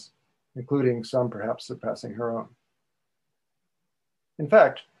accomplishments, including some perhaps surpassing her own. In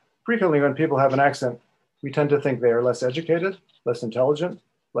fact, frequently when people have an accent, we tend to think they are less educated, less intelligent,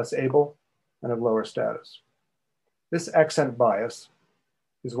 less able, and of lower status. This accent bias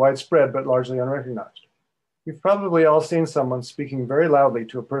is widespread but largely unrecognized. We've probably all seen someone speaking very loudly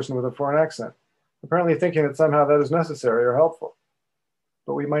to a person with a foreign accent, apparently thinking that somehow that is necessary or helpful.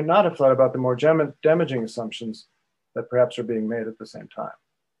 But we might not have thought about the more damaging assumptions that perhaps are being made at the same time.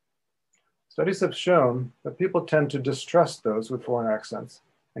 Studies have shown that people tend to distrust those with foreign accents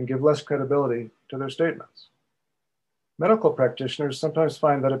and give less credibility to their statements. Medical practitioners sometimes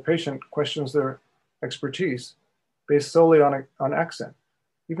find that a patient questions their expertise based solely on accent,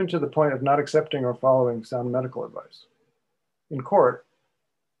 even to the point of not accepting or following sound medical advice. In court,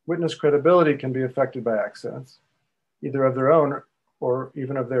 witness credibility can be affected by accents, either of their own or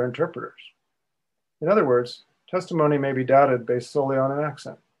even of their interpreters. In other words, testimony may be doubted based solely on an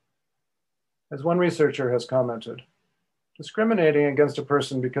accent. As one researcher has commented, discriminating against a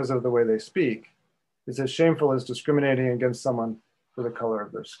person because of the way they speak is as shameful as discriminating against someone for the color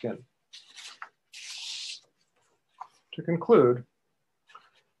of their skin. To conclude,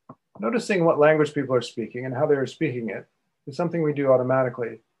 noticing what language people are speaking and how they are speaking it is something we do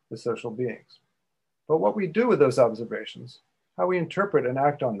automatically as social beings. But what we do with those observations, how we interpret and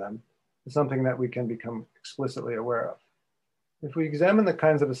act on them, is something that we can become explicitly aware of. If we examine the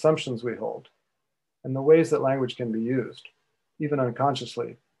kinds of assumptions we hold and the ways that language can be used, even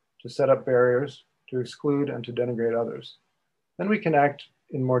unconsciously, to set up barriers, to exclude and to denigrate others, then we can act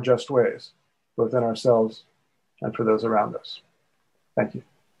in more just ways, both in ourselves and for those around us. Thank you.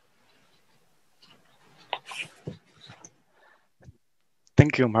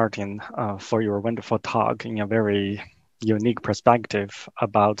 Thank you, Martin, for your wonderful talk in a very unique perspective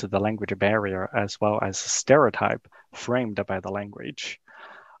about the language barrier as well as stereotype framed by the language.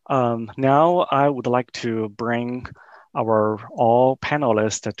 Now I would like to bring our all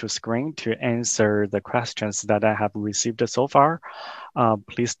panelists to screen to answer the questions that I have received so far.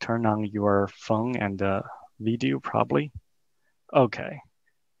 Please turn on your phone and video probably. Okay,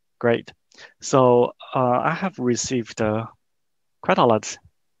 great. So I have received quite a lot of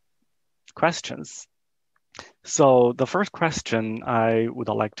questions. So the first question I would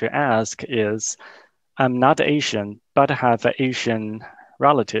like to ask is, I'm not Asian, but have Asian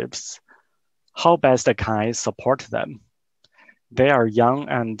relatives. How best can I support them? They are young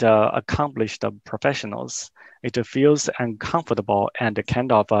and accomplished professionals. It feels uncomfortable and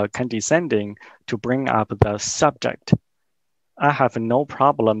kind of condescending to bring up the subject. I have no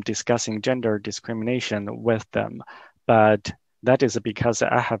problem discussing gender discrimination with them, but that is because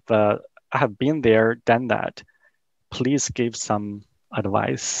I have been there, done that. Please give some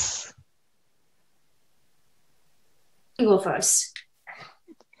advice. You go first.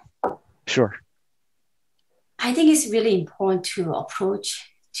 Sure. I think it's really important to approach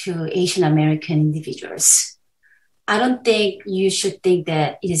to Asian American individuals. I don't think you should think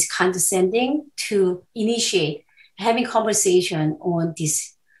that it is condescending to initiate having conversation on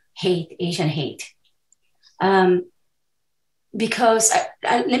this hate, Asian hate. Because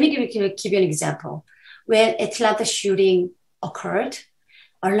let me give you an example. When Atlanta shooting occurred,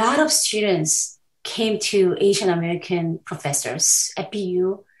 a lot of students came to Asian American professors at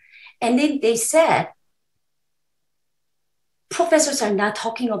BU, and then they said, professors are not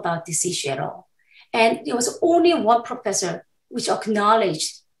talking about this issue at all. And there was only one professor which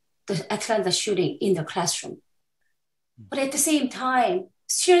acknowledged the Atlanta shooting in the classroom. But at the same time,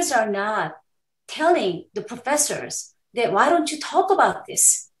 students are not telling the professors that, why don't you talk about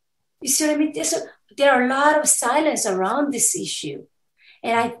this? You see what I mean? There are a lot of silence around this issue.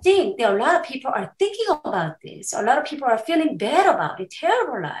 And I think there are a lot of people are thinking about this. A lot of people are feeling bad about it,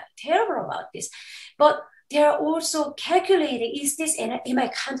 terrible about this. But they are also calculating, am I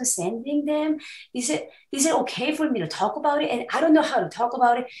condescending them? Is it okay for me to talk about it? And I don't know how to talk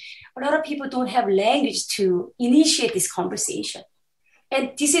about it. A lot of people don't have language to initiate this conversation.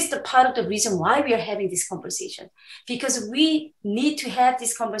 And this is the part of the reason why we are having this conversation, because we need to have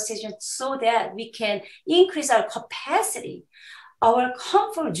this conversation so that we can increase our capacity, our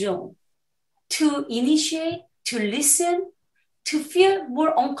comfort zone to initiate, to listen, to feel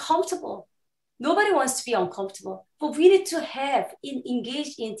more uncomfortable. Nobody wants to be uncomfortable, but we need to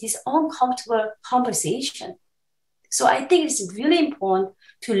engage in this uncomfortable conversation. So I think it's really important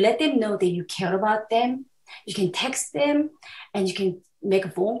to let them know that you care about them. You can text them and you can make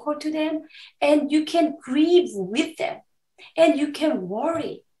a phone call to them and you can grieve with them and you can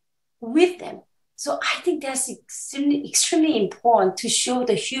worry with them. So I think that's extremely important to show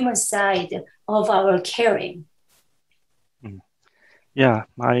the human side of our caring. Yeah,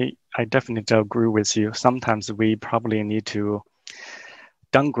 I definitely agree with you. Sometimes we probably need to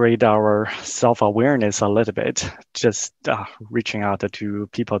downgrade our self-awareness a little bit, just reaching out to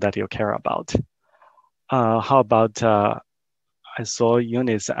people that you care about. How about, I saw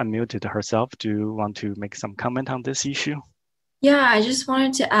Eunice unmuted herself. Do you want to make some comment on this issue? Yeah, I just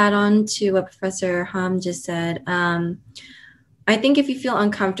wanted to add on to what Professor Hum just said. I think if you feel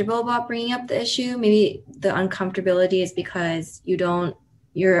uncomfortable about bringing up the issue, maybe the uncomfortability is because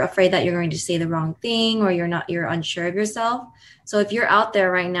you're afraid that you're going to say the wrong thing or you're unsure of yourself. So if you're out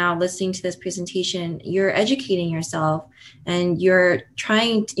there right now listening to this presentation, you're educating yourself and you're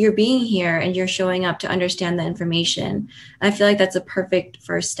being here and you're showing up to understand the information. I feel like that's a perfect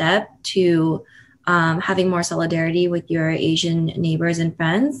first step to having more solidarity with your Asian neighbors and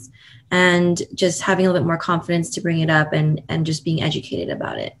friends, and just having a little bit more confidence to bring it up and just being educated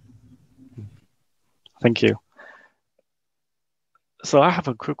about it. Thank you. So I have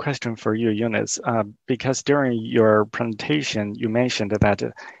a quick question for you, Eunice, because during your presentation, you mentioned that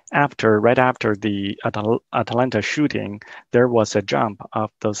right after the Atlanta shooting, there was a jump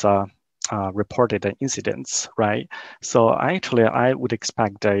of those reported incidents, right? So I would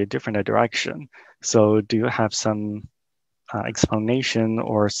expect a different direction. So do you have some explanation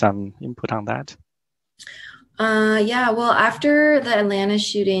or some input on that? Yeah, well, after the Atlanta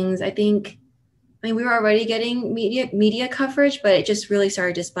shootings, we were already getting media coverage, but it just really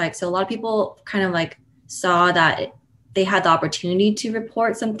started to spike. So a lot of people kind of like saw that they had the opportunity to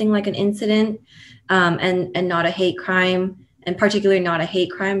report something like an incident and not a hate crime, and particularly not a hate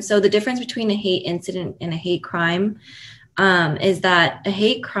crime. So the difference between a hate incident and a hate crime is that a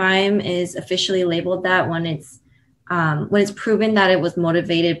hate crime is officially labeled that when it's proven that it was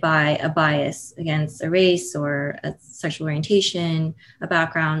motivated by a bias against a race or a sexual orientation, a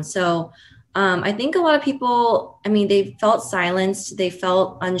background. So I think a lot of people, they felt silenced. They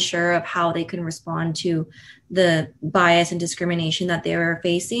felt unsure of how they can respond to the bias and discrimination that they were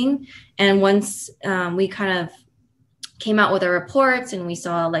facing. And once we kind of came out with our reports and we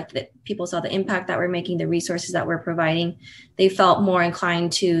saw people saw the impact that we're making, the resources that we're providing, they felt more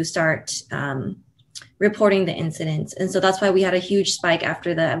inclined to start reporting the incidents. And so that's why we had a huge spike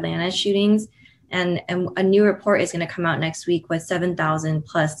after the Atlanta shootings. And a new report is going to come out next week with 7,000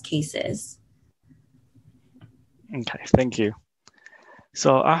 plus cases. Okay, thank you.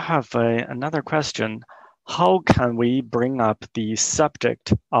 So I have another question. How can we bring up the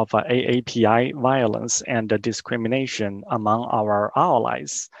subject of AAPI violence and discrimination among our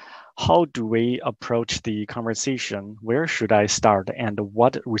allies? How do we approach the conversation? Where should I start and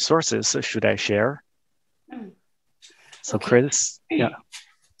what resources should I share? So okay. Chris, yeah.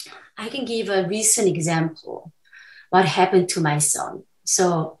 I can give a recent example, what happened to my son.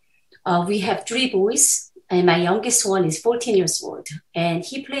 So we have 3 boys and my youngest one is 14 years old and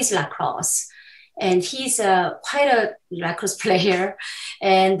he plays lacrosse. And he's quite a lacrosse player,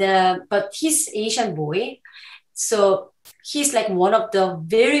 and but he's Asian boy, so he's like one of the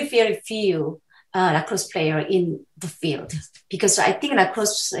very, very few lacrosse player in the field, because I think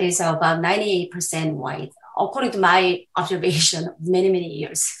lacrosse is about 98% white, according to my observation of many, many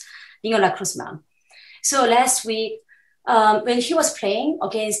years being a lacrosse mom. So last week, when he was playing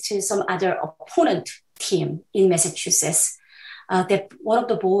against some other opponent team in Massachusetts, that one of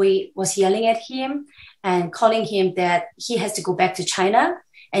the boy was yelling at him and calling him that he has to go back to China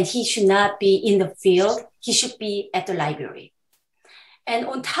and he should not be in the field. He should be at the library. And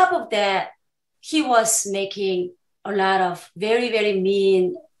on top of that, he was making a lot of very, very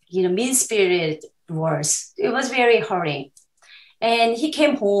mean-spirited words. It was very hurting. And he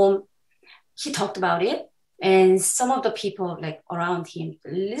came home, he talked about it, and some of the people like around him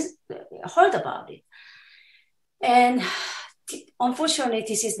heard about it. And unfortunately,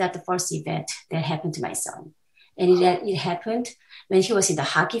 this is not the first event that happened to my son. And it happened when he was in the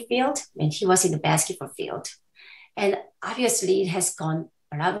hockey field, when he was in the basketball field. And obviously, it has gone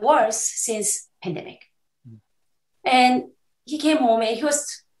a lot worse since pandemic. And he came home and he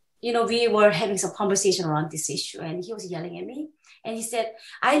was, we were having some conversation around this issue. And he was yelling at me. And he said,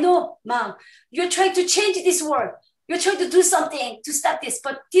 I know, Mom, you're trying to change this world. You're trying to do something to stop this,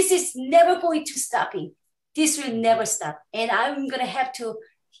 but this is never going to stop it. This will never stop. And I'm going to have to,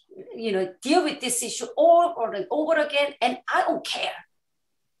 deal with this issue over and over again. And I don't care.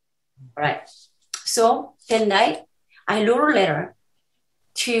 All right. So that night, I wrote a letter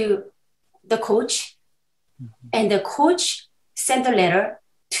to the coach. And the coach sent a letter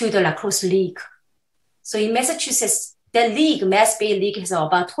to the lacrosse league. So in Massachusetts, the league, Mass Bay League, has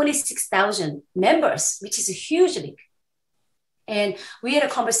about 26,000 members, which is a huge league. And we had a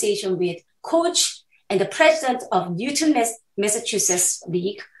conversation with coach and the president of Newton, Massachusetts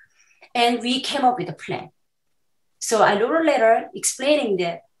League, and we came up with a plan. So I wrote a letter explaining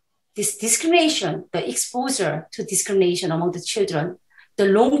that this discrimination, the exposure to discrimination among the children, the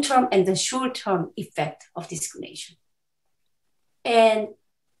long-term and the short-term effect of discrimination. And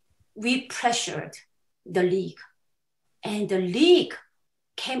we pressured the league, and the league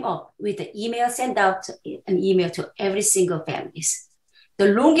came up with the email, sent out an email to every single family.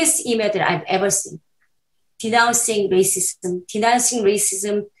 The longest email that I've ever seen. Denouncing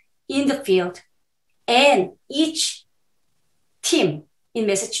racism in the field. And each team in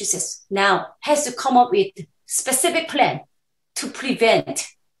Massachusetts now has to come up with a specific plan to prevent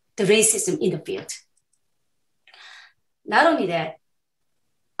the racism in the field. Not only that,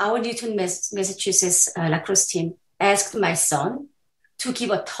 our Newton, Massachusetts lacrosse team asked my son to give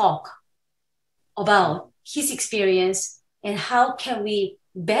a talk about his experience and how can we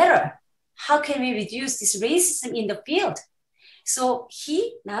reduce this racism in the field? So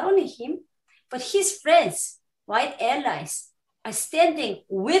not only him, but his friends, white allies, are standing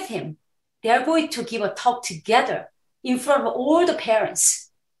with him. They are going to give a talk together in front of all the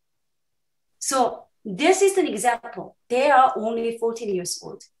parents. So this is an example. They are only 14 years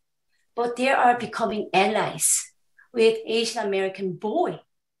old, but they are becoming allies with Asian American boy,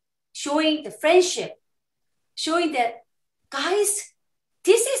 showing the friendship, showing that, guys,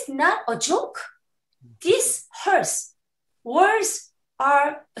 this is not a joke. This hurts. Words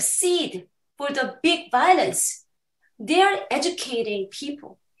are a seed for the big violence. They are educating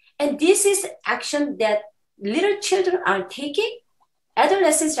people. And this is action that little children are taking,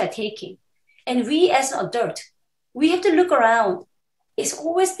 adolescents are taking. And we as an adult, we have to look around. It's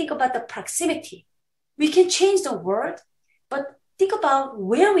always think about the proximity. We can change the world, but think about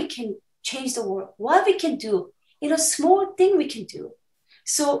where we can change the world, what we can do, small thing we can do.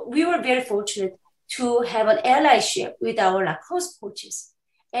 So we were very fortunate to have an allyship with our lacrosse coaches.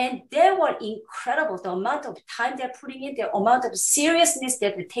 And they were incredible, the amount of time they're putting in, the amount of seriousness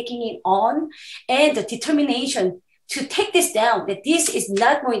that they're taking it on, and the determination to take this down, that this is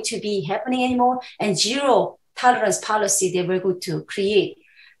not going to be happening anymore, and zero tolerance policy that we're going to create.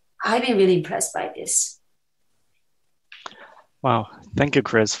 I've been really impressed by this. Wow, thank you,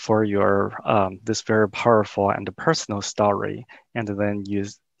 Chris, for your this very powerful and personal story. And then you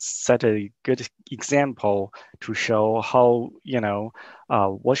set a good example to show how,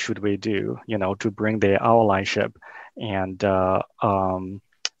 what should we do, to bring the allyship, and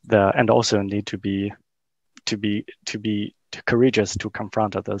and also need to be courageous to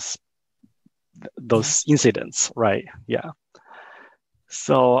confront those incidents, right? Yeah.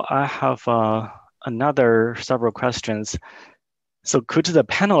 So I have another several questions. So could the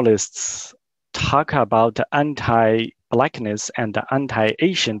panelists talk about anti-Blackness and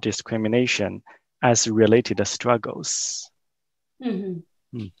anti-Asian discrimination as related struggles?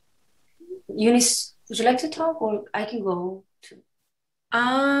 Mm-hmm. Eunice, would you like to talk, or I can go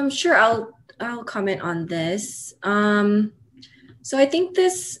to? Sure, I'll comment on this. So I think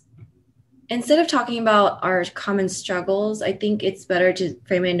instead of talking about our common struggles, I think it's better to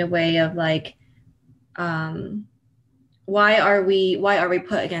frame it in a way of like, why are we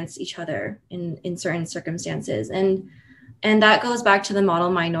put against each other in certain circumstances, and that goes back to the model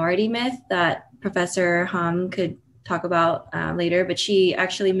minority myth that Professor Ham could talk about later, but she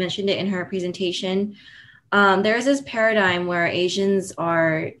actually mentioned it in her presentation. There's this paradigm where Asians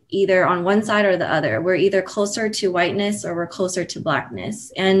are either on one side or the other. We're either closer to whiteness or we're closer to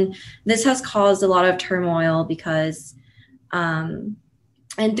Blackness. And this has caused a lot of turmoil because, and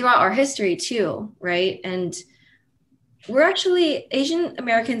throughout our history too, right? And we're actually, Asian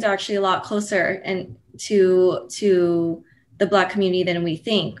Americans are actually a lot closer and to the Black community than we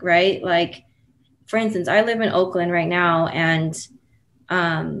think, right? Like, for instance, I live in Oakland right now, and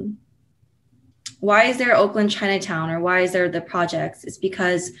why is there Oakland Chinatown, or why is there the projects? It's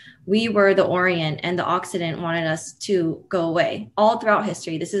because we were the Orient and the Occident wanted us to go away all throughout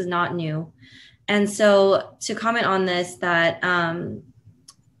history. This is not new. And so to comment on this, that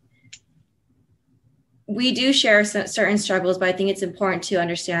we do share certain struggles, but I think it's important to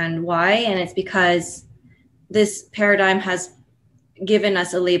understand why. And it's because this paradigm has given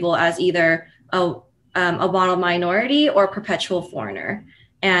us a label as either a model minority or perpetual foreigner.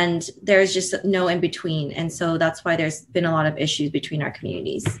 And there's just no in between. And so that's why there's been a lot of issues between our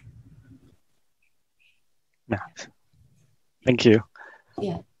communities. Yeah. Thank you.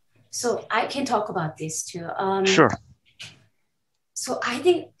 Yeah. So I can talk about this too. Sure. So I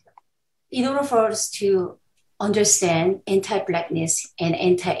think in order for us to understand anti-Blackness and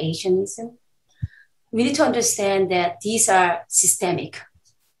anti-Asianism, we need to understand that these are systemic.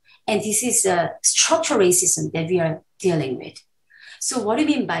 And this is a structural racism that we are dealing with. So what do you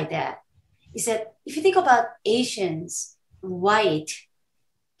mean by that? Is that if you think about Asians, white,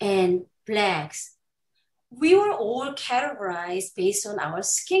 and Blacks, we were all categorized based on our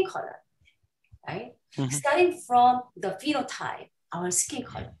skin color, right? Mm-hmm. Starting from the phenotype, our skin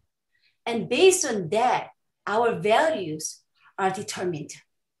color. And based on that, our values are determined.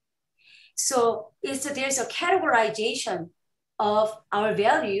 So there's a categorization of our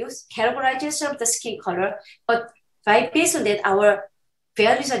values, categorization of the skin color, but based on that, our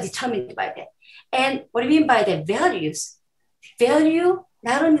values are determined by that. And what do you mean by the values? Value,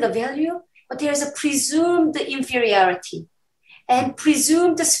 not only the value, but there's a presumed inferiority and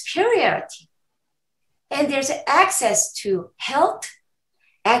presumed superiority. And there's access to health,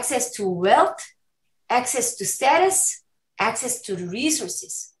 access to wealth, access to status, access to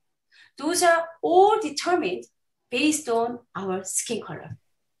resources. Those are all determined based on our skin color.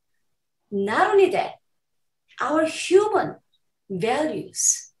 Not only that, our human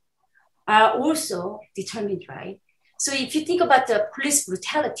values are also determined, right? So if you think about the police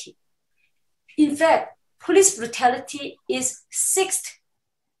brutality, in fact, police brutality is 6th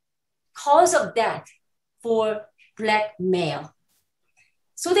cause of death for Black male.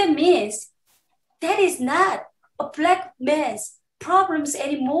 So that means that is not a Black man's problems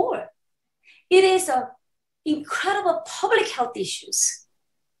anymore. It is an incredible public health issues,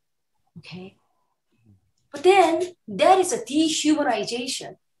 okay? But then that is a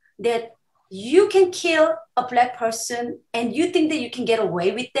dehumanization, that you can kill a Black person and you think that you can get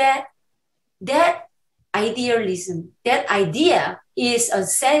away with that. That idealism, that idea is a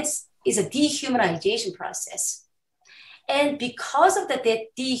dehumanization process. And because of that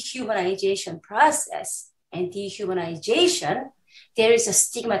dehumanization process and dehumanization, there is a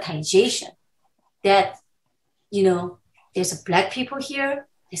stigmatization that, there's a Black people here,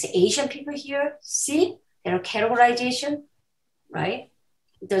 there's Asian people here. See, there are categorization, right?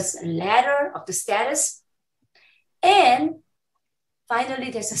 There's a ladder of the status. And finally,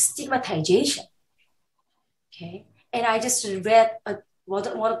 there's a stigmatization, okay? And I just read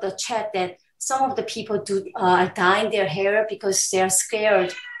one of the chat that some of the people are dyeing their hair because they're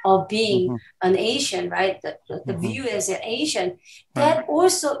scared of being an Asian, right? The view as an Asian. That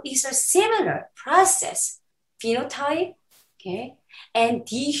also is a similar process, phenotype, okay? And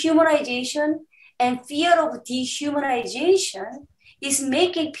dehumanization and fear of dehumanization is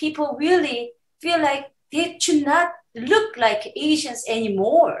making people really feel like they should not look like Asians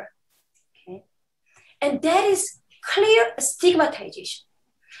anymore, okay? And that is clear stigmatization.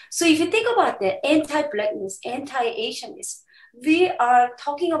 So if you think about the anti-Blackness, anti-Asianness, we are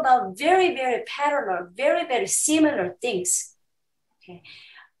talking about very, very parallel, very, very similar things. Okay?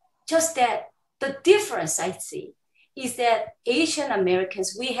 Just that the difference I see is that Asian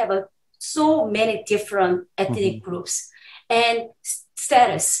Americans, we have so many different ethnic groups and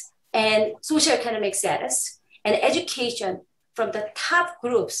status and socioeconomic status and education from the top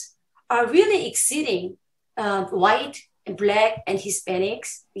groups are really exceeding white and Black and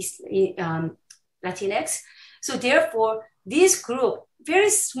Hispanics, Latinx. So therefore, this group, very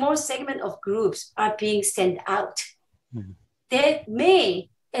small segment of groups are being sent out. That may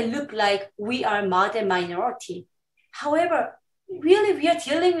look like we are modern minority. However, really we are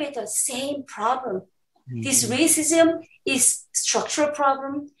dealing with the same problem. This racism is structural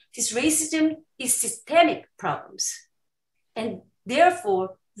problem. This racism is systemic problems. And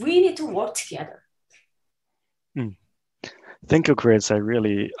therefore, we need to work together. Thank you, Chris. I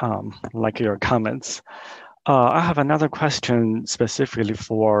really like your comments. I have another question specifically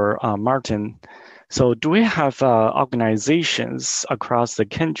for Martin. So do we have organizations across the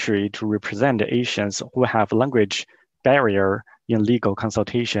country to represent the Asians who have language barrier in legal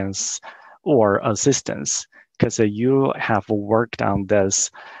consultations or assistance? Because you have worked on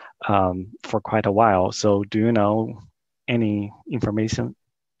this for quite a while. So do you know any information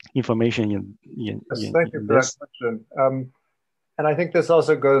in yes, thank you for this? that question. And I think this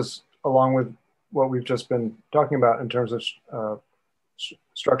also goes along with what we've just been talking about in terms of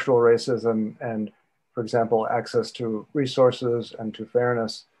structural racism and, for example, access to resources and to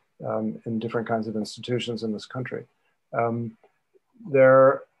fairness in different kinds of institutions in this country.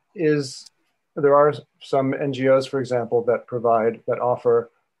 There are some NGOs, for example, that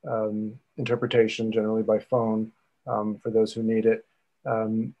offer interpretation, generally by phone, for those who need it.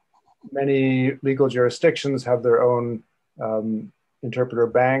 Many legal jurisdictions have their own interpreter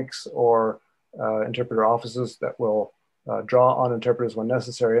banks or interpreter offices that will draw on interpreters when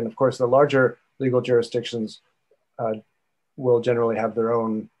necessary. And of course, the larger legal jurisdictions will generally have their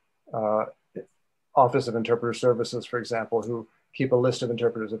own Office of Interpreter Services, for example, who keep a list of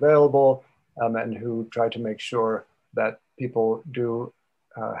interpreters available and who try to make sure that people do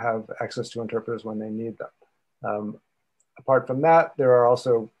have access to interpreters when they need them. Apart from that, there are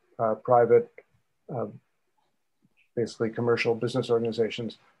also private, basically commercial business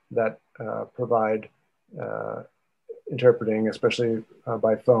organizations that provide interpreting, especially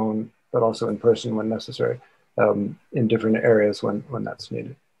by phone, but also in person when necessary, in different areas when that's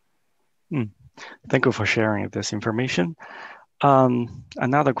needed. Thank you for sharing this information.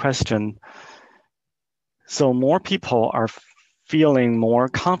 Another question. So more people are feeling more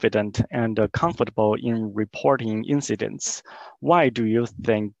confident and comfortable in reporting incidents. Why do you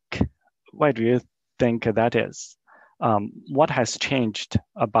think that is? What has changed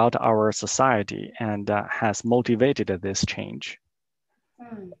about our society and has motivated this change?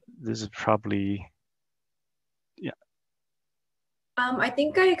 This is probably, yeah. I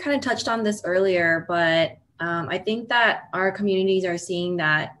think I kind of touched on this earlier, but I think that our communities are seeing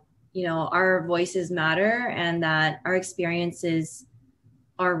that, you know, our voices matter and that our experiences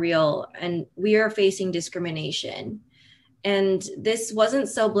are real and we are facing discrimination. And this wasn't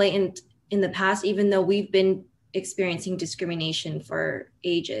so blatant in the past, even though we've been experiencing discrimination for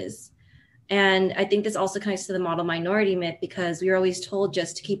ages. And I think this also connects to the model minority myth, because we were always told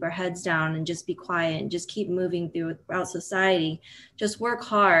just to keep our heads down and just be quiet and just keep moving throughout society, just work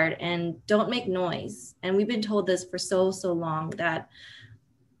hard and don't make noise. And we've been told this for so long that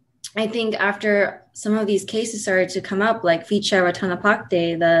I think after some of these cases started to come up, like Ficha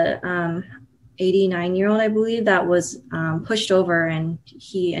Ratanapakde, the 89-year-old, I believe, that was pushed over and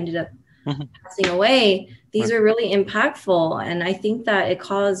he ended up passing away. These are really impactful. And I think that it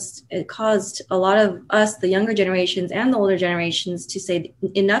caused a lot of us, the younger generations and the older generations, to say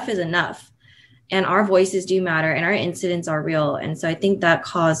enough is enough. And our voices do matter and our incidents are real. And so I think that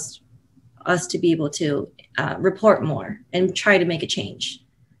caused us to be able to report more and try to make a change.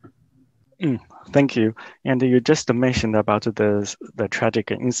 Thank you. And you just mentioned about the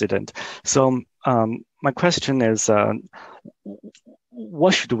tragic incident. So my question is,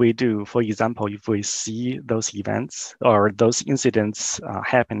 what should we do? For example, if we see those events or those incidents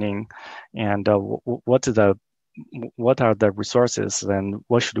happening, and what are the resources, and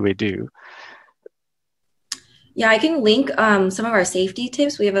what should we do? Yeah, I can link some of our safety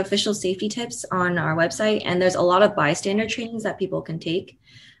tips. We have official safety tips on our website, and there's a lot of bystander trainings that people can take.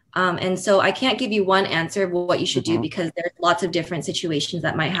 And so I can't give you one answer of what you should do, because there's lots of different situations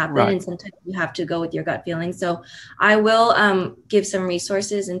that might happen. Right. And sometimes you have to go with your gut feeling. So I will give some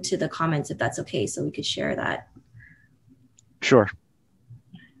resources into the comments if that's okay. So we could share that. Sure.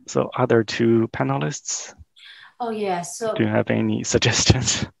 So other two panelists? Oh yeah, so do you have any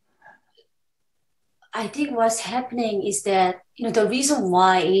suggestions? I think what's happening is that, the reason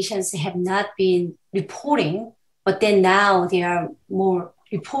why Asians have not been reporting, but then now they are more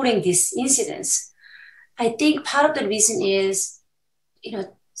reporting these incidents. I think part of the reason is,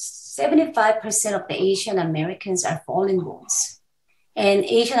 75% of the Asian Americans are foreign ones. And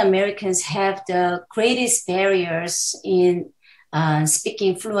Asian Americans have the greatest barriers in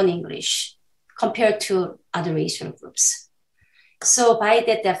speaking fluent English compared to other racial groups. So by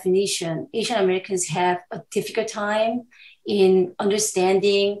that definition, Asian Americans have a difficult time in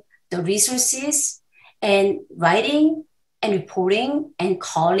understanding the resources and writing and reporting and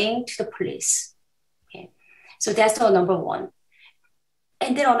calling to the police. Okay. So that's the number one.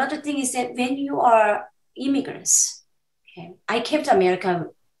 And then another thing is that when you are immigrants, okay, I came to America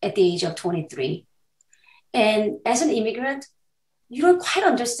at the age of 23. And as an immigrant, you don't quite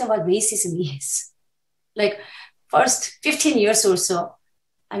understand what racism is. Like, first 15 years or so,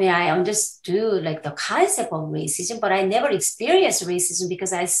 I understood like the concept of racism, but I never experienced racism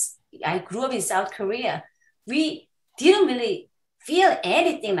because I grew up in South Korea. We didn't really feel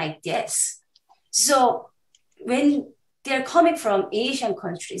anything like this. So when they're coming from Asian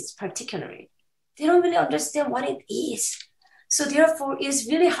countries particularly, they don't really understand what it is. So therefore, it's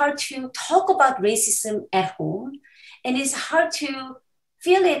really hard to talk about racism at home, and it's hard to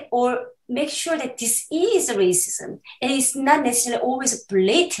feel it or make sure that this is racism, and it's not necessarily always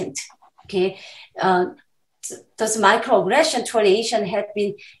blatant. Okay, those microaggression toward Asian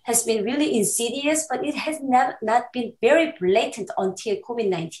has been really insidious, but it has not been very blatant until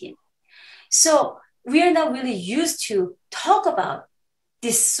COVID-19. So we are not really used to talk about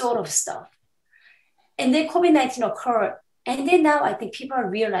this sort of stuff, and then COVID-19 occurred, and then now I think people are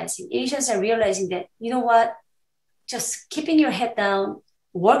realizing, Asians are realizing that, you know what, just keeping your head down,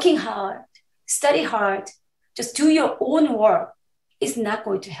 working hard, study hard, just do your own work is not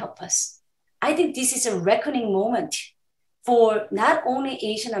going to help us. I think this is a reckoning moment for not only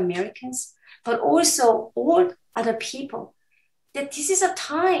Asian Americans, but also all other people, that this is a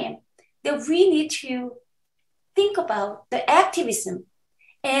time that we need to think about the activism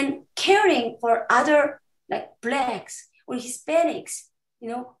and caring for other, like Blacks or Hispanics.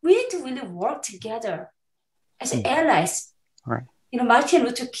 We need to really work together as allies. Right. Martin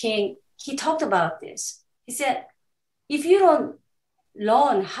Luther King, he talked about this. He said, if you don't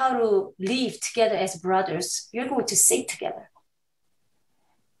learn how to live together as brothers, you're going to sink together.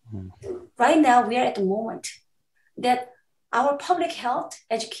 Right now, we are at the moment that our public health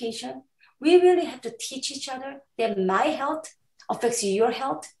education, we really have to teach each other that my health affects your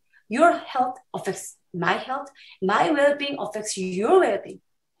health affects my health, my well-being affects your well-being.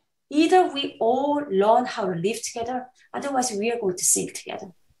 Either we all learn how to live together, otherwise we are going to sink together.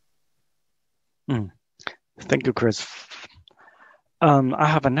 Thank you, Chris. I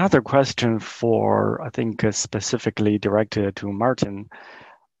have another question for, I think, specifically directed to Martin.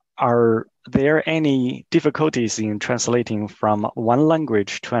 Are there any difficulties in translating from one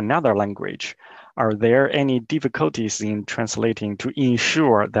language to another language? Are there any difficulties in translating to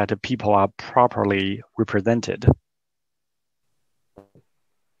ensure that people are properly represented?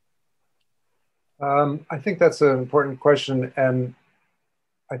 I think that's an important question, and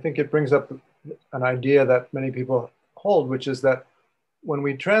I think it brings up an idea that many people hold, which is that when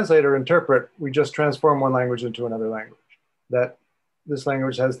we translate or interpret, we just transform one language into another language. That this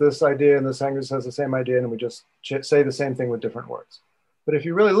language has this idea and this language has the same idea, and we just say the same thing with different words. But if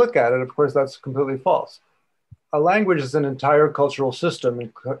you really look at it, of course, that's completely false. A language is an entire cultural system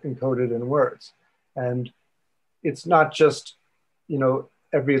encoded in words. And it's not just,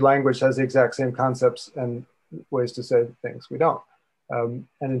 every language has the exact same concepts and ways to say things. We don't. And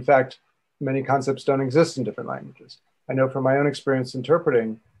in fact, many concepts don't exist in different languages. I know from my own experience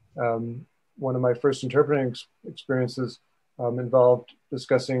interpreting, one of my first interpreting experiences involved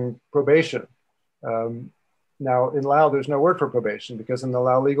discussing probation. Now in Lao, there's no word for probation because in the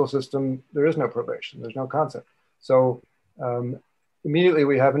Lao legal system, there is no probation, there's no concept. So immediately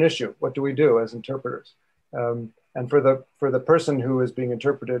we have an issue. What do we do as interpreters? And for the person who is being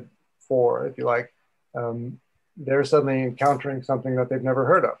interpreted for, if you like, they're suddenly encountering something that they've never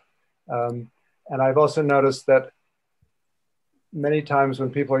heard of. And I've also noticed that many times when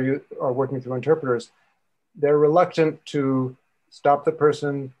people are working through interpreters, they're reluctant to stop the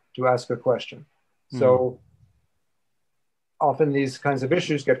person to ask a question. So often these kinds of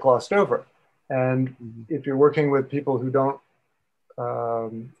issues get glossed over. And if you're working with people who don't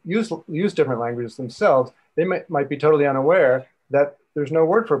use different languages themselves, they might be totally unaware that there's no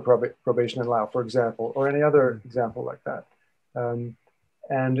word for probation in Lao, for example, or any other example like that.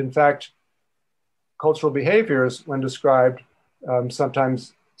 And in fact, cultural behaviors, when described,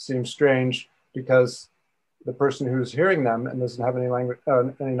 sometimes seem strange because the person who's hearing them and doesn't have any language,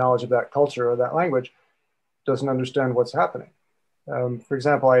 any knowledge of that culture or that language, doesn't understand what's happening. For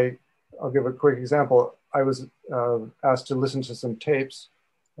example, I'll give a quick example. I was asked to listen to some tapes,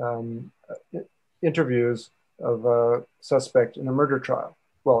 interviews of a suspect in a murder trial.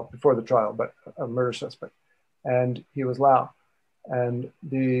 Well, before the trial, but a murder suspect. And he was Lao. And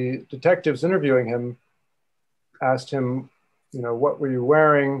the detectives interviewing him asked him, what were you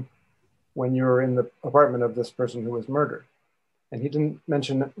wearing when you were in the apartment of this person who was murdered? And he didn't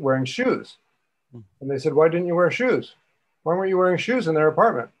mention wearing shoes. And they said, why didn't you wear shoes? Why weren't you wearing shoes in their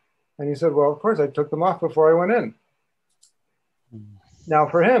apartment? And he said, well, of course, I took them off before I went in. Now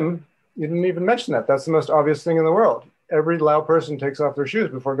for him, you didn't even mention that. That's the most obvious thing in the world. Every Lao person takes off their shoes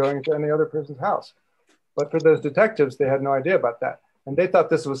before going into any other person's house. But for those detectives, they had no idea about that. And they thought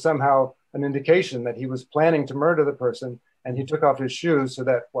this was somehow an indication that he was planning to murder the person, and he took off his shoes so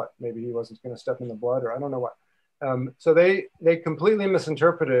that, maybe he wasn't going to step in the blood, or I don't know what. So they completely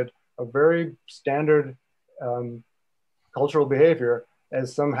misinterpreted a very standard cultural behavior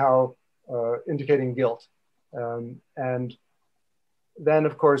as somehow indicating guilt. And then,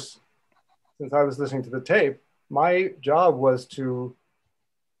 of course, since I was listening to the tape, my job was to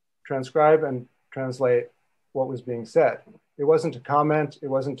transcribe and translate what was being said. It wasn't to comment, it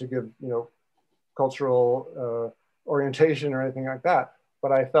wasn't to give, cultural orientation or anything like that,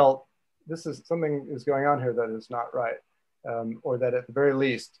 but I felt something is going on here that is not right, or that at the very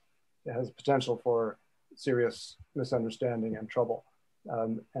least, it has potential for serious misunderstanding and trouble.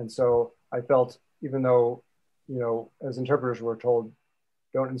 And so I felt, even though, as interpreters we're told,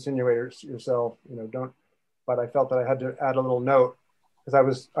 don't insinuate yourself, don't, but I felt that I had to add a little note,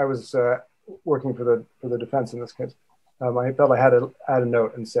 because I was working for the defense in this case. I felt I had to add a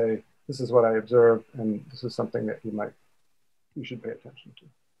note and say, this is what I observed, and this is something that you should pay attention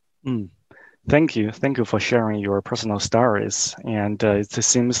to. Thank you for sharing your personal stories. And it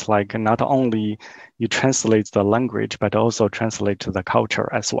seems like not only you translate the language, but also translate to the culture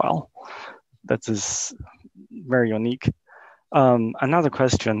as well. That is very unique. Another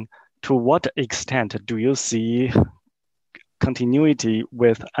question, to what extent do you see continuity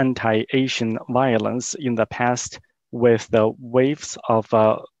with anti-Asian violence in the past with the waves of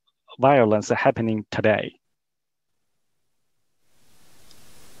violence happening today?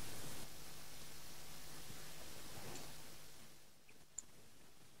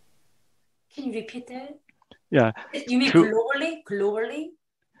 Can you repeat that? Yeah. You mean globally?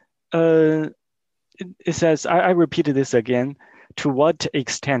 It says, I repeated this again. To what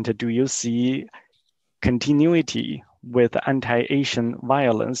extent do you see continuity with anti-Asian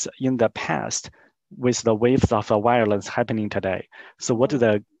violence in the past with the waves of violence happening today? So what is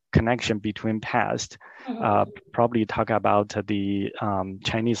the connection between past? Probably talk about the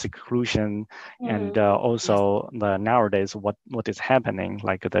Chinese exclusion and also the nowadays what is happening,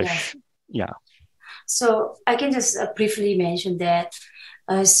 like the So I can just briefly mention that.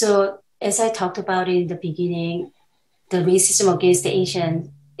 So as I talked about in the beginning, the racism against the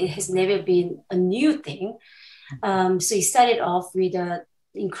Asian, it has never been a new thing. So it started off with the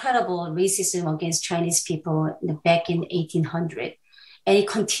incredible racism against Chinese people back in 1800, and it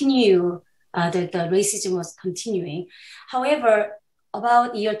continued. The racism was continuing. However,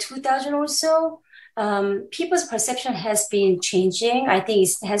 about year 2000 or so, people's perception has been changing. I think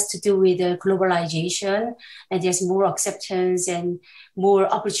it has to do with the globalization, and there's more acceptance and more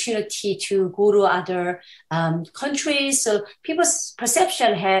opportunity to go to other countries. So people's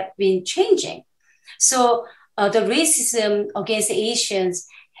perception have been changing. So the racism against the Asians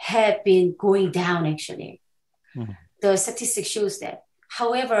have been going down, actually. The statistics shows that.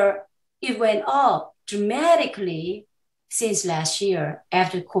 However, it went up dramatically since last year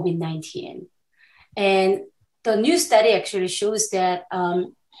after COVID-19. And the new study actually shows that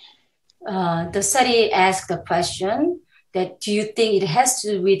the study asked the question that, do you think it has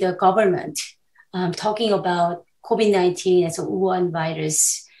to do with the government talking about COVID-19 as a Wuhan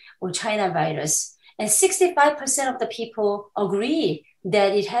virus or China virus? And 65% of the people agree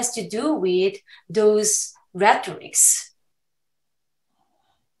that it has to do with those rhetorics.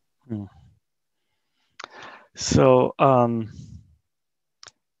 So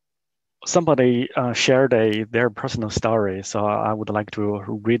somebody shared their personal story, so I would like to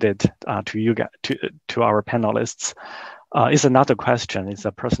read it to you guys, to our panelists. It's another question. It's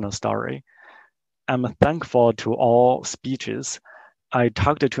a personal story. I'm thankful to all speeches. I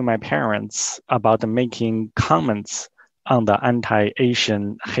talked to my parents about making comments on the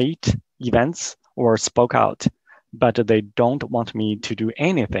anti-Asian hate events or spoke out, but they don't want me to do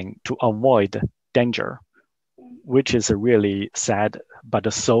anything to avoid danger, which is really sad,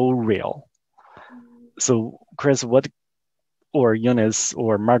 but so real. So Chris, or Eunice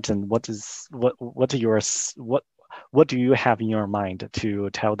or Martin, what do you have in your mind to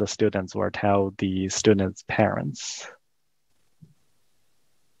tell the students or tell the students' parents?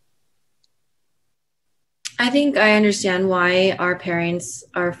 I think I understand why our parents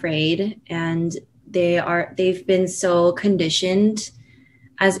are afraid, and they've been so conditioned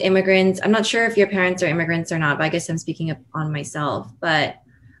as immigrants. I'm not sure if your parents are immigrants or not, but I guess I'm speaking on myself. But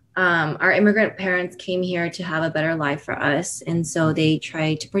our immigrant parents came here to have a better life for us, and so they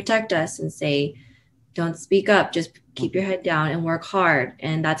try to protect us and say, don't speak up, just keep your head down and work hard,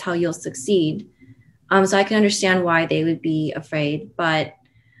 and that's how you'll succeed. So I can understand why they would be afraid, but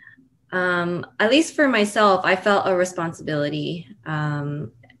at least for myself, I felt a responsibility.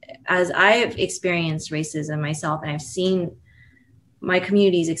 As I've experienced racism myself and I've seen my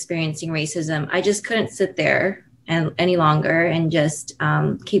communities experiencing racism, I just couldn't sit there any longer and just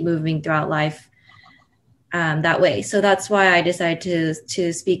keep moving throughout life that way. So that's why I decided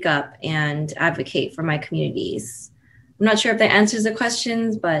to speak up and advocate for my communities. I'm not sure if that answers the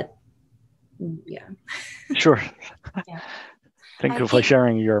questions, but yeah. Sure. Yeah. Thank you for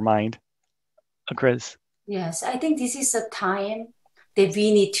sharing your mind, Chris. Yes, I think this is a time that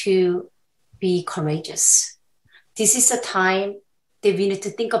we need to be courageous. This is a time that we need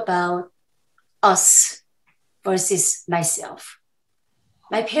to think about us versus myself.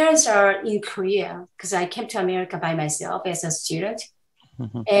 My parents are in Korea because I came to America by myself as a student.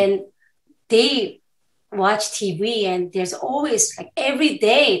 Mm-hmm. And they watch TV and there's always, like every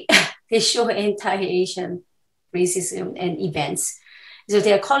day, they show anti-Asian racism and events. So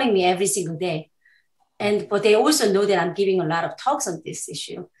they're calling me every single day. But they also know that I'm giving a lot of talks on this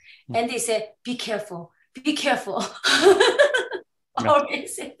issue. Mm-hmm. And they say, be careful, be careful.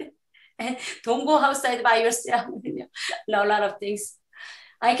 Always. And don't go outside by yourself. A lot of things.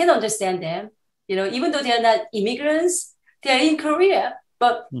 I can understand them. Even though they're not immigrants, they're in Korea.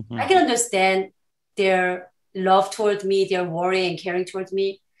 But mm-hmm. I can understand their love toward me, their worry and caring towards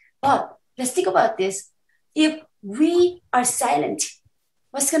me. But let's think about this. If we are silent,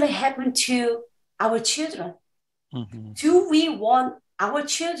 what's going to happen to our children? Mm-hmm. Do we want our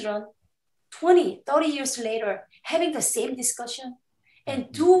children 20, 30 years later having the same discussion?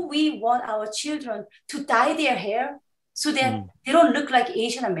 And do we want our children to dye their hair so that they don't look like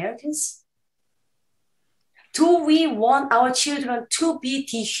Asian Americans? Do we want our children to be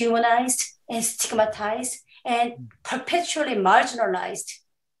dehumanized and stigmatized and perpetually marginalized?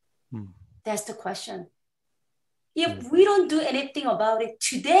 That's the question. If we don't do anything about it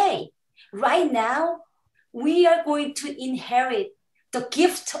today, right now, we are going to inherit the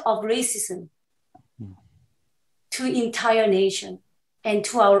gift of racism to entire nation and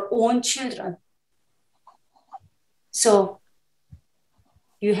to our own children. So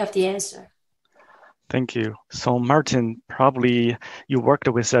you have the answer. Thank you. So Martin, probably you worked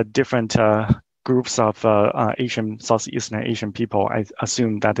with different groups of Southeast Asian people. I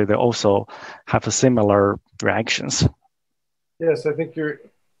assume that they also have a similar reactions. Yes, I think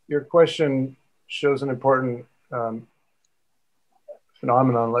your question shows an important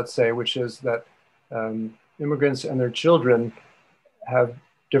phenomenon, let's say, which is that immigrants and their children have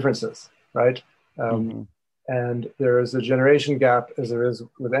differences, right? And there is a generation gap, as there is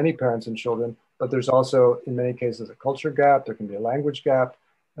with any parents and children, but there's also, in many cases, a culture gap. There can be a language gap.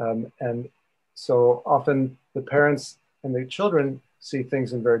 And so often the parents and the children see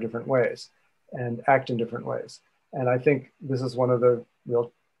things in very different ways and act in different ways. And I think this is one of the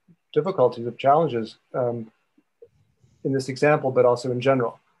real difficulties of challenges in this example, but also in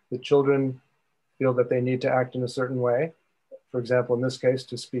general. The children feel that they need to act in a certain way. For example, in this case,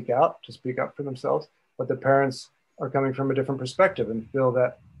 to speak up for themselves, but the parents are coming from a different perspective and feel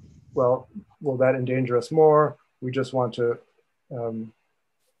that, well, will that endanger us more? We just want to,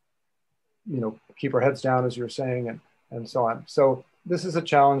 keep our heads down, as you're saying, and so on. So this is a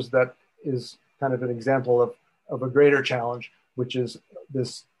challenge that is kind of an example of a greater challenge, which is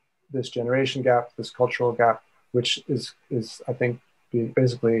this this generation gap, this cultural gap, which is I think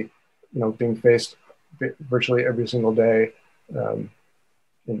basically being faced virtually every single day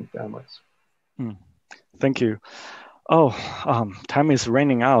in families. Thank you. Oh, time is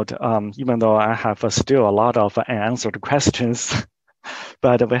running out, even though I have still a lot of unanswered questions,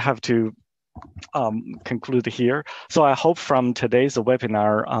 but we have to conclude here. So I hope from today's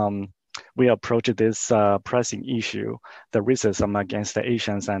webinar, we approach this pressing issue, the racism against the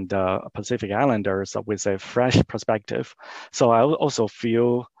Asians and Pacific Islanders, with a fresh perspective. So I also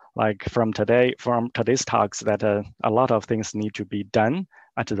feel like from today's talks that a lot of things need to be done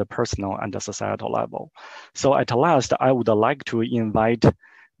at the personal and the societal level. So at last, I would like to invite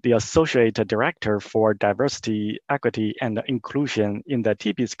the Associate Director for Diversity, Equity, and Inclusion in the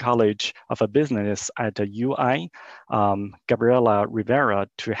TPS College of Business at UI, Gabriela Rivera,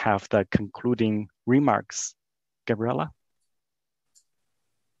 to have the concluding remarks. Gabriela?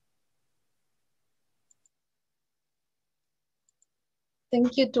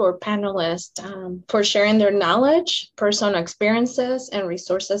 Thank you to our panelists for sharing their knowledge, personal experiences, and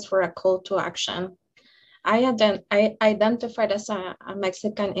resources for a call to action. I identified as a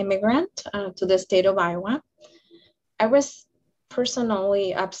Mexican immigrant to the state of Iowa. I was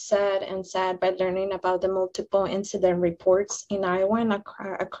personally upset and sad by learning about the multiple incident reports in Iowa and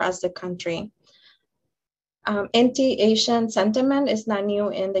across the country. Anti-Asian sentiment is not new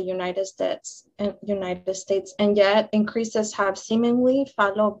in the United States, and yet increases have seemingly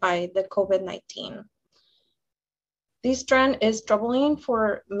followed by the COVID-19. This trend is troubling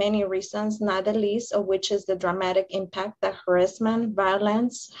for many reasons, not the least of which is the dramatic impact that harassment,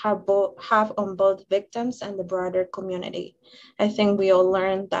 violence have on both victims and the broader community. I think we all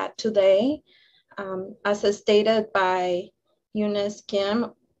learned that today. As stated by Eunice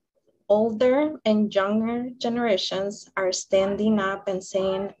Kim, older and younger generations are standing up and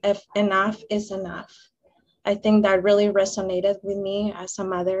saying, if enough is enough. I think that really resonated with me as a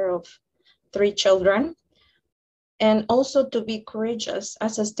mother of 3 children. And also to be courageous,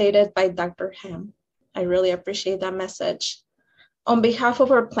 as stated by Dr. Ham. I really appreciate that message. On behalf of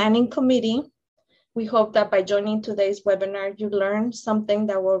our planning committee, we hope that by joining today's webinar, you learn something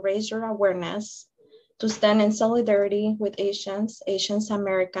that will raise your awareness to stand in solidarity with Asians, Asian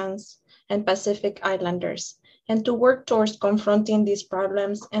Americans, and Pacific Islanders, and to work towards confronting these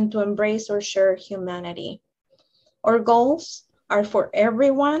problems and to embrace or share humanity. Our goals are for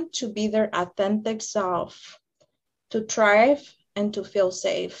everyone to be their authentic self, to thrive and to feel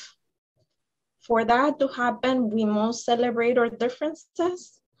safe. For that to happen, we must celebrate our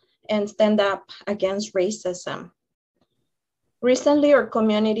differences and stand up against racism. Recently, our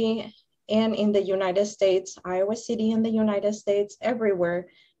community and in the United States, Iowa City in the United States, everywhere,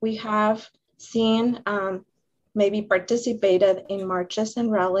 we have seen, maybe participated in marches and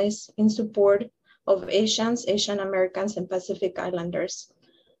rallies in support of Asians, Asian Americans, and Pacific Islanders.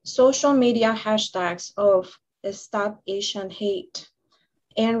 Social media hashtags of Stop Asian Hate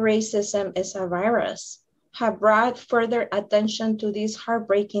and Racism is a Virus have brought further attention to this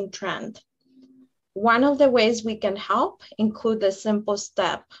heartbreaking trend. One of the ways we can help include the simple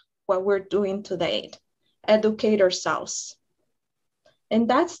step, what we're doing today, educate ourselves. In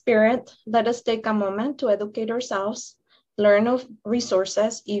that spirit, let us take a moment to educate ourselves, learn of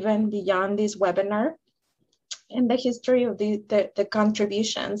resources even beyond this webinar, and the history of the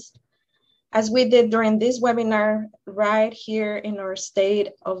contributions. As we did during this webinar right here in our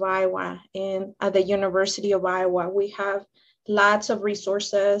state of Iowa and at the University of Iowa, we have lots of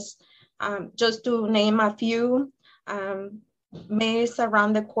resources. Just to name a few, May is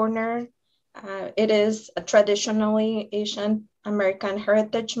around the corner. It is a traditionally Asian American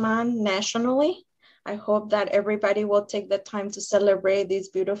Heritage Month nationally. I hope that everybody will take the time to celebrate this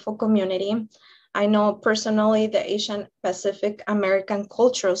beautiful community. I know personally the Asian Pacific American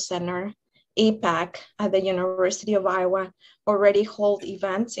Cultural Center, APAC at the University of Iowa already hold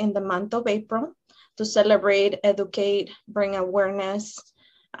events in the month of April to celebrate, educate, bring awareness,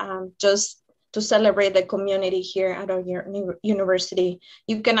 just to celebrate the community here at our university.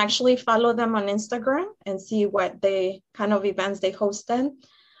 You can actually follow them on Instagram and see what kind of events they hosted.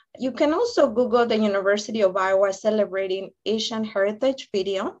 You can also Google the University of Iowa celebrating Asian Heritage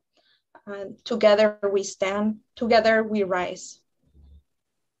video. Together we stand, together we rise.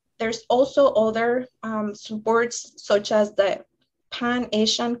 There's also other supports such as the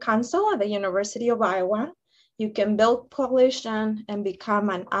Pan-Asian Council at the University of Iowa. You can build coalition and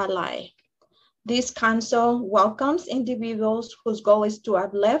become an ally. This council welcomes individuals whose goal is to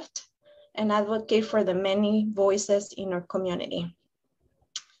uplift and advocate for the many voices in our community.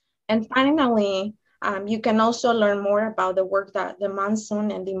 And finally, You can also learn more about the work that the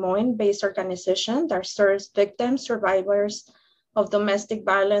Monsoon and Des Moines-based organization that serves victims, survivors of domestic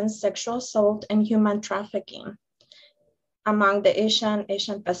violence, sexual assault, and human trafficking among the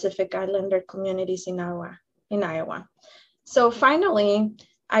Asian Pacific Islander communities in Iowa. So finally,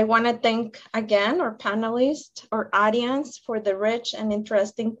 I want to thank again our panelists, our audience for the rich and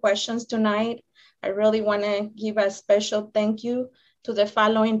interesting questions tonight. I really want to give a special thank you to the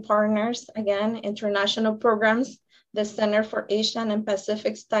following partners, again, international programs, the Center for Asian and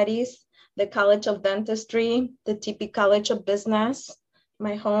Pacific Studies, the College of Dentistry, the TP College of Business,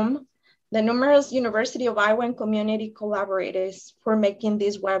 my home, the numerous University of Iowa and community collaborators for making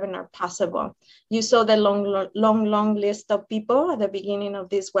this webinar possible. You saw the long list of people at the beginning of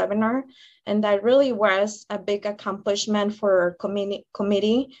this webinar, and that really was a big accomplishment for our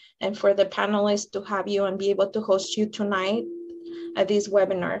committee and for the panelists to have you and be able to host you tonight at this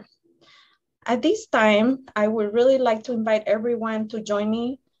webinar. At this time, I would really like to invite everyone to join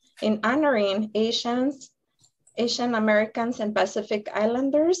me in honoring Asian Americans and Pacific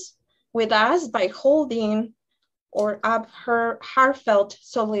Islanders with us by holding up her heartfelt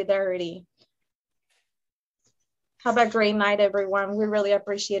solidarity. Have a great night, everyone. We really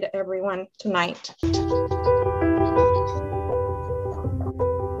appreciate everyone tonight.